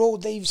do you know the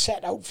road they've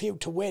set out for you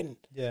to win?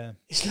 Yeah.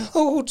 There's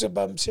loads of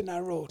bumps in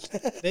that road.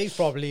 They've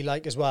probably,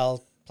 like, as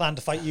well, planned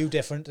to fight you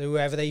different to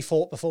whoever they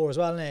fought before as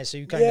well, innit? So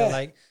you kind of,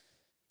 like,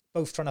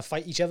 both trying to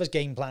fight each other's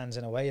game plans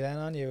in a way then,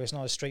 aren't you? It's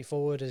not as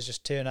straightforward as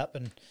just turn up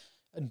and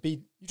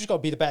be... You just got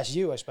to be the best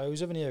you, I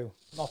suppose, haven't you?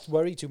 Not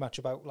worry too much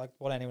about, like,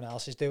 what anyone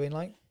else is doing,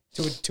 like,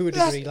 to a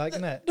degree, like,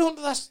 isn't it? No,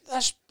 that's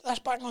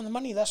bang on the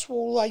money. That's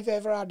all I've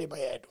ever had in my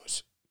head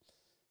was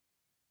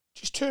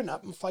just turn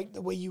up and fight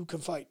the way you can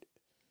fight.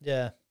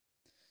 Yeah.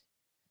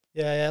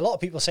 Yeah, a lot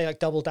of people say, like,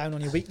 double down on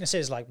your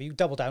weaknesses, like, but you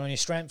double down on your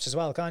strengths as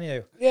well, can't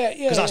you? Yeah.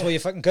 Because that's what you're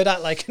fucking good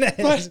at, like,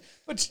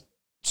 but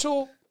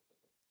so,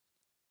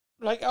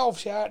 like,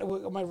 obviously I had to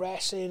work on my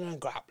wrestling and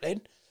grappling,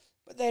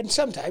 but then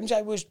sometimes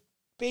I was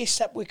based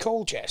up with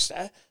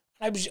Colchester,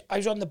 and I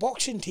was on the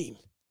boxing team.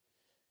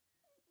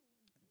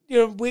 You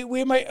know,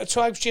 we might.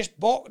 So I was just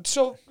boxed.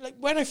 So like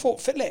when I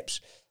fought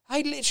Phillips, I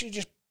literally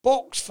just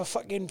boxed for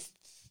fucking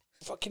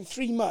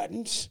 3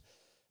 months.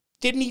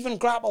 Didn't even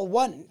grapple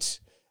once,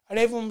 and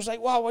everyone was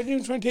like, "Wow, why didn't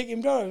you try and take him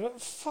down?" I was like,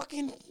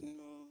 fucking,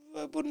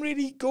 I wouldn't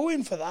really go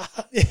in for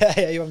that.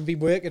 Yeah, you haven't been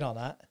working on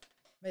that.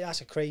 Mate, that's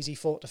a crazy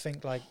thought to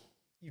think. Like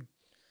you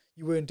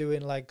weren't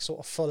doing like sort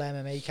of full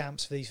MMA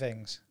camps for these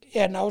things.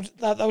 Yeah, no,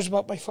 that was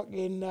about my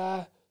fucking.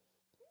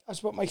 That's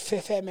about my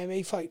 5th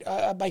MMA fight,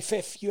 my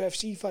 5th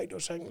UFC fight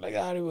or something like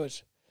that. It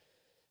was.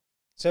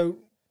 So,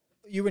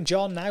 you and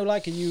John now,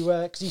 like, are you?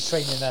 Because he's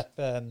training up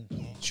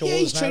Shores yeah,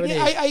 he's now. training.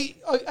 Isn't he?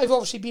 I've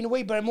obviously been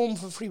away, but I'm home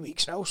for 3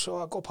 weeks now, so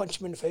I'll go punch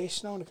him in the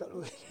face now in a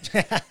couple of weeks.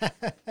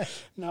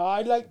 No,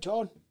 I like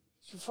John.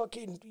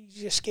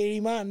 He's a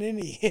scary man,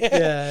 isn't he?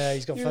 Yeah,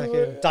 he's got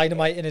fucking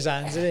dynamite in his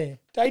hands, isn't he?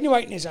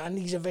 Dynamite in his hand.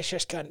 He's a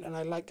vicious cunt, and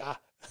I like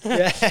that.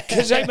 Yeah,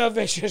 because I'm a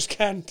vicious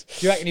cunt.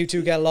 Do you reckon you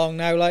two get along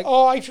now? Like,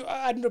 oh,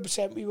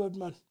 100% we would,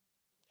 man.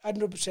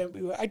 100%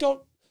 we would. I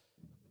don't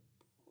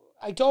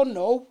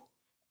know,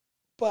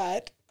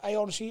 but I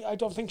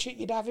don't think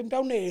you'd have him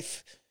down there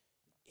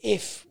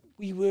if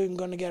we weren't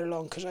going to get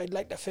along. Because I'd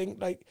like to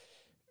think, like,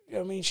 you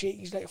know what I mean,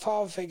 he's like a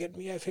father figure to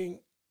me. I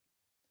think,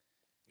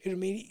 you know what I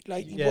mean,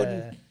 like he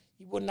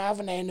wouldn't have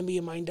an enemy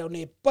of mine down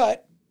there.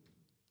 But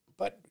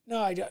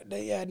no, I don't.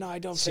 Yeah, no, I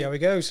don't. See think. how he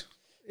goes.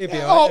 He'll be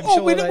all right,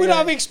 sure we'll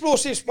have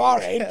explosive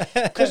sparring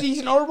because he's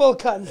an horrible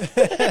cunt.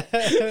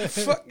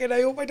 Fucking,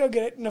 I hope I don't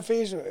get it in the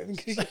face with him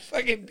because he's a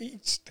fucking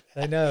beast.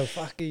 I know.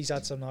 Fuck, he's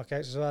had some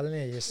knockouts as well, hasn't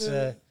he? It's,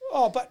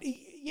 but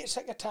he hits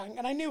like a tank,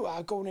 and I knew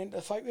going into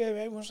the fight with him.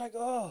 Everyone was like,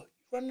 "Oh,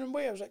 running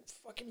away." I was like,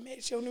 "Fucking mate,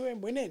 it's the only way I'm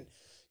winning."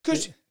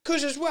 Because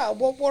as well,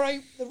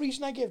 the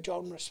reason I give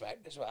John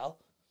respect as well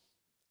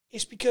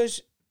is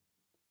because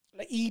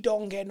like he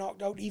don't get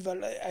knocked out either.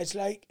 As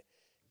like.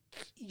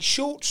 He's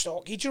short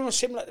stocky, do you know,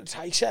 similar to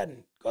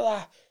Tyson. Got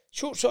that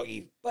short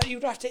stocky, but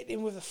you'd have to hit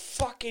him with a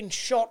fucking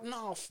shot and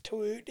half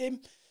to hurt him.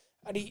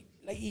 And he's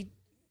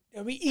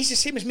the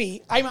same as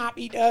me. I'm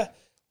happy to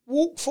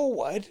walk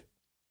forward.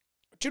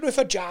 Do you know if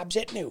a jab's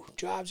it now?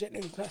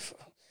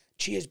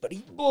 Cheers,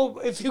 buddy. Oh,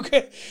 if you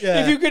get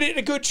it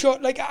a good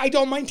shot, like I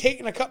don't mind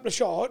taking a couple of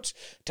shots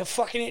to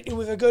fucking hit you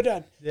with a good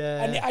one.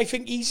 Yeah. And I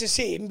think he's the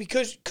same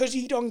because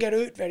he don't get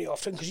hurt very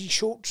often because he's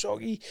short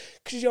stocky.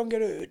 Because he don't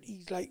get hurt,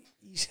 he's like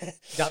he's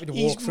happy to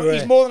walk through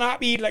he's more than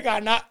happy like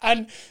that.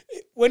 And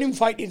when I'm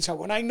fighting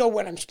someone, I know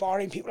when I'm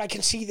sparring people, I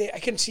can see the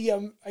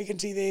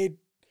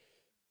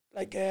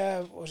like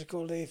what's it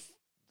called, the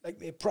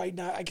pride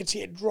now. I can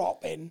see it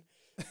dropping.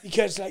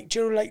 Because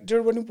during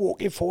when you're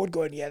walking forward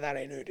going, yeah, that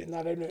ain't hurting.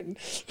 Like,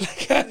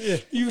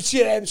 you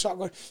see them start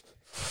going,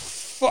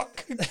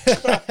 fuck.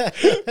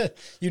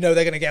 You know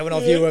they're going to get one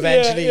off you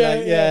eventually.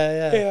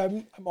 Yeah,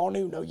 I'm on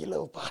you now, you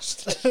little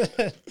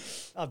bastard.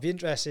 That'd be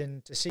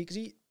interesting to see, because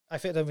I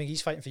don't think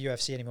he's fighting for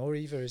UFC anymore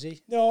either, is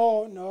he?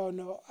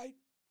 No.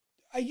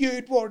 I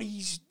heard what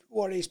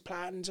his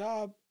plans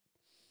are.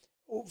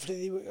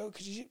 Hopefully they will,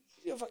 because he's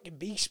a fucking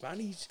beast, man.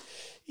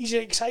 He's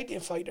an exciting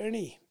fighter, isn't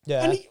he?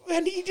 Yeah.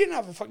 And he didn't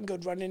have a fucking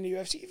good run in the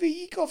UFC.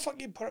 He got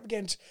fucking put up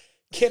against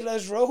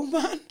killers row,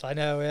 man. I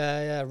know,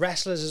 yeah.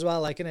 Wrestlers as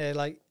well, like, innit?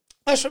 Like,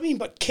 that's what I mean,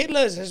 but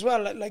killers as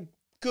well, like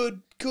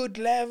good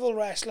level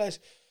wrestlers.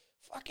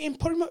 Fucking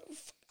put him up.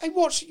 I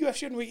watched the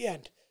UFC on the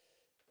weekend,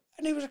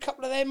 and there was a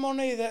couple of them on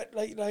there that,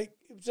 like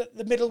it was at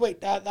the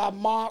middleweight, that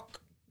Mark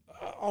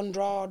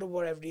Andrade or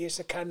whatever he is,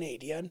 the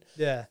Canadian.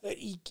 Yeah. That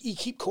he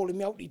keep calling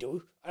me out, he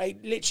do. I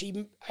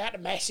had to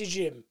message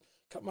him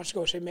a couple months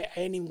ago saying, mate, I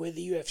ain't even with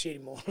the UFC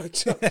anymore. Like,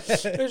 so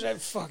it was like,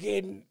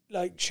 fucking,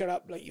 like, shut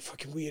up, like, you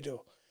fucking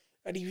weirdo.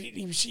 And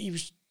he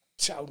was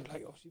sound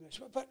like,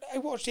 obviously, but I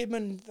watched him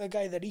and the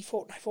guy that he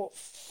fought, and I thought,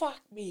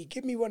 fuck me,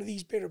 give me one of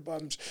these bitter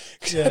bums,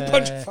 because I had a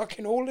bunch of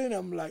fucking hole in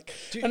him, like.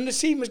 And the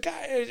same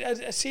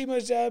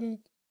as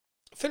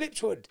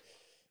Phillips would.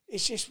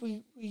 It's just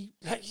we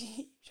like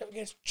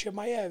against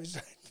Chimaev.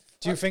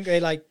 Do you think they,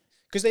 like,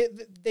 because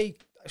they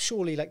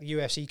surely, like, the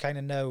UFC kind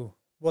of know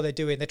what they're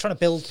doing. They're trying to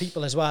build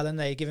people as well, and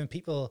they're giving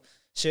people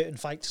certain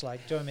fights,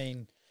 like, do you know what I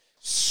mean?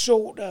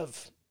 Sort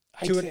of.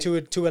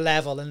 To a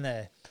level, in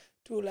there.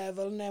 To a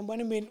level, and then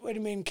when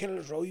I'm in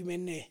Killer's Row, you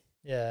in there.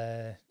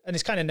 Yeah, and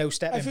it's kind of no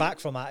stepping back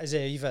from that, is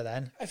it, either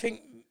then? I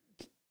think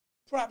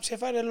perhaps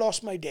if I'd have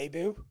lost my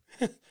debut,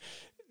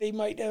 they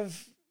might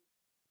have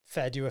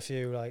fed you a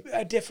few, like,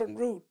 a different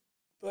route.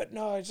 But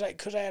no, it's like,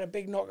 because I had a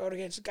big knockout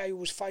against a guy who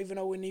was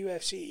 5-0 in the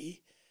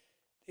UFC,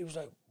 he was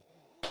like,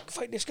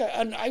 fight this guy.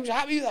 And I was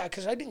happy with that,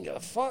 because I didn't give a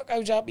fuck. I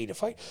was happy to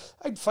fight.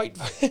 I'd fight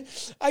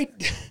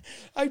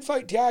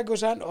Thiago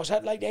Santos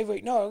at light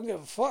heavyweight. No, I don't give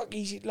a fuck.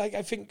 He's like,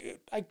 I think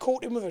I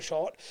caught him with a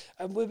shot,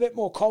 and with a bit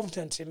more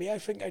confidence in me, I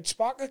think I'd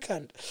spark a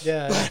cunt.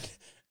 Yeah.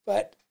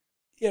 But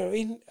you know what I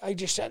mean? I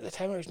just, at the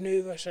time, I was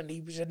nervous, and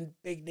he was a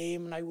big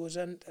name, and I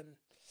wasn't. And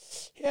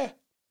yeah.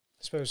 I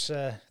suppose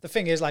the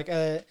thing is, like,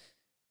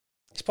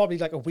 it's probably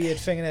like a weird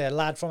thing, innit? A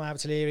lad from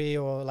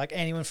Abertillery or like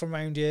anyone from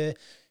around here,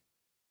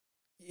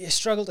 you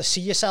struggle to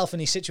see yourself in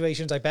these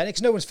situations, I bet,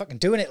 because no one's fucking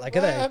doing it, like,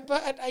 are they?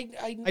 But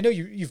I know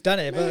you've done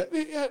it, but...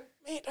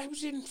 Mate, I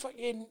was in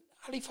fucking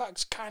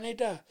Halifax,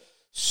 Canada,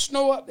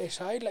 snow up this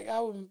side, like,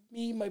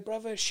 me, my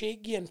brother,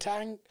 Shaky and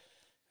Tank.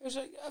 I was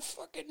like, I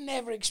fucking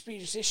never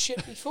experienced this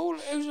shit before.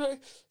 It was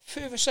like,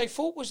 furthest I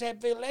thought was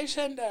Edville Life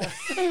Centre.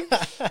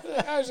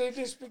 I was like,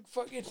 this big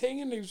fucking thing,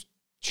 and he was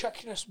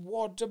chucking us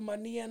wads of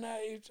money, and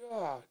it's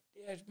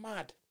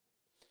mad.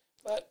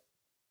 But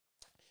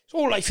it's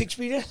all life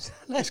experience.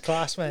 It's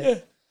class,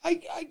 mate.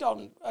 I got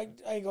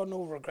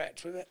no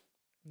regrets with it.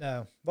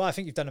 No. Well, I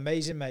think you've done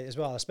amazing, mate, as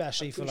well,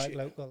 especially for, like,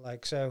 local,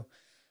 like, so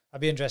I'd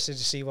be interested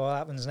to see what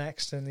happens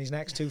next in these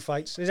next two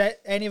fights. Is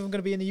any of them going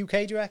to be in the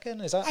UK, do you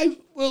reckon? Is that?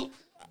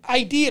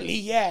 Ideally,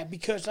 yeah,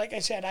 because like I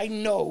said, I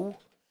know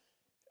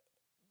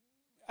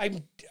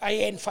I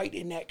ain't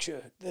fighting next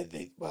year.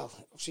 Well,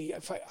 obviously,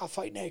 I'll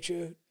fight next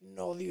year,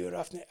 nor the year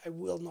after. I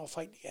will not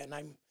fight again.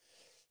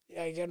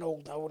 I get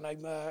old now, and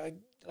I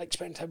like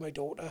spending time with my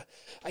daughter.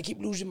 I keep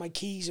losing my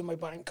keys and my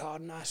bank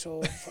card and that,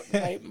 so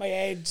my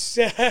head's...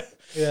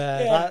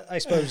 That, I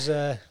suppose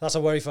that's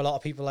a worry for a lot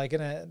of people, like,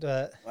 isn't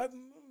it?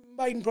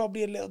 Mine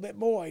probably a little bit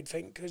more, I'd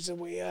think, because the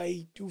way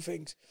I do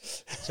things.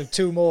 So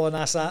 2 more and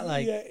that's that,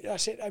 like... Yeah,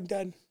 that's it, I'm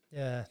done.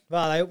 Yeah.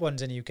 Well, I hope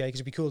one's in the UK, because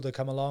it'd be cool to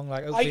come along.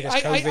 Like, hopefully this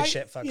COVID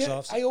shit fucks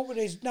off. I hope it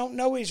is.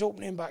 Now it's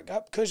opening back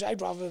up, because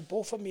I'd rather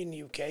both of me in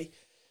the UK,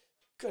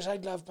 because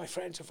I'd love my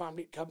friends and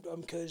family to come to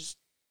them, because...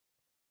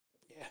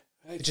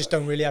 They just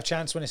don't really have a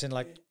chance when it's in,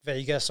 like,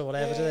 Vegas or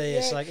whatever, do they?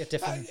 It's like a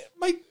different...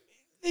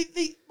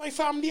 My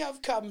family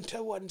have come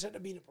to ones that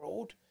have been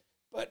abroad,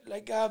 but,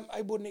 like,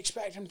 I wouldn't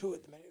expect them to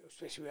at the minute,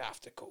 especially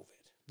after COVID.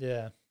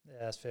 Yeah,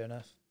 that's fair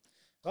enough.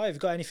 Right, have you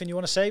got anything you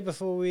want to say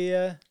before we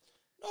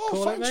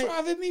No, thanks for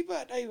having me,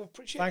 but I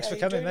appreciate it. Thanks for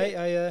coming, mate.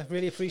 I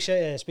really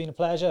appreciate it. It's been a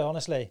pleasure,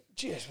 honestly.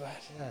 Cheers, man.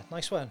 Yeah,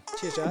 nice one.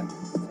 Cheers, Jack.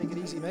 Take it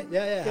easy, mate.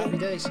 Yeah, happy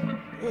days.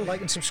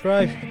 Like and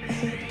subscribe.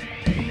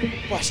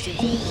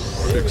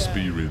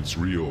 Experience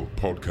Real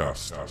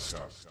Podcast.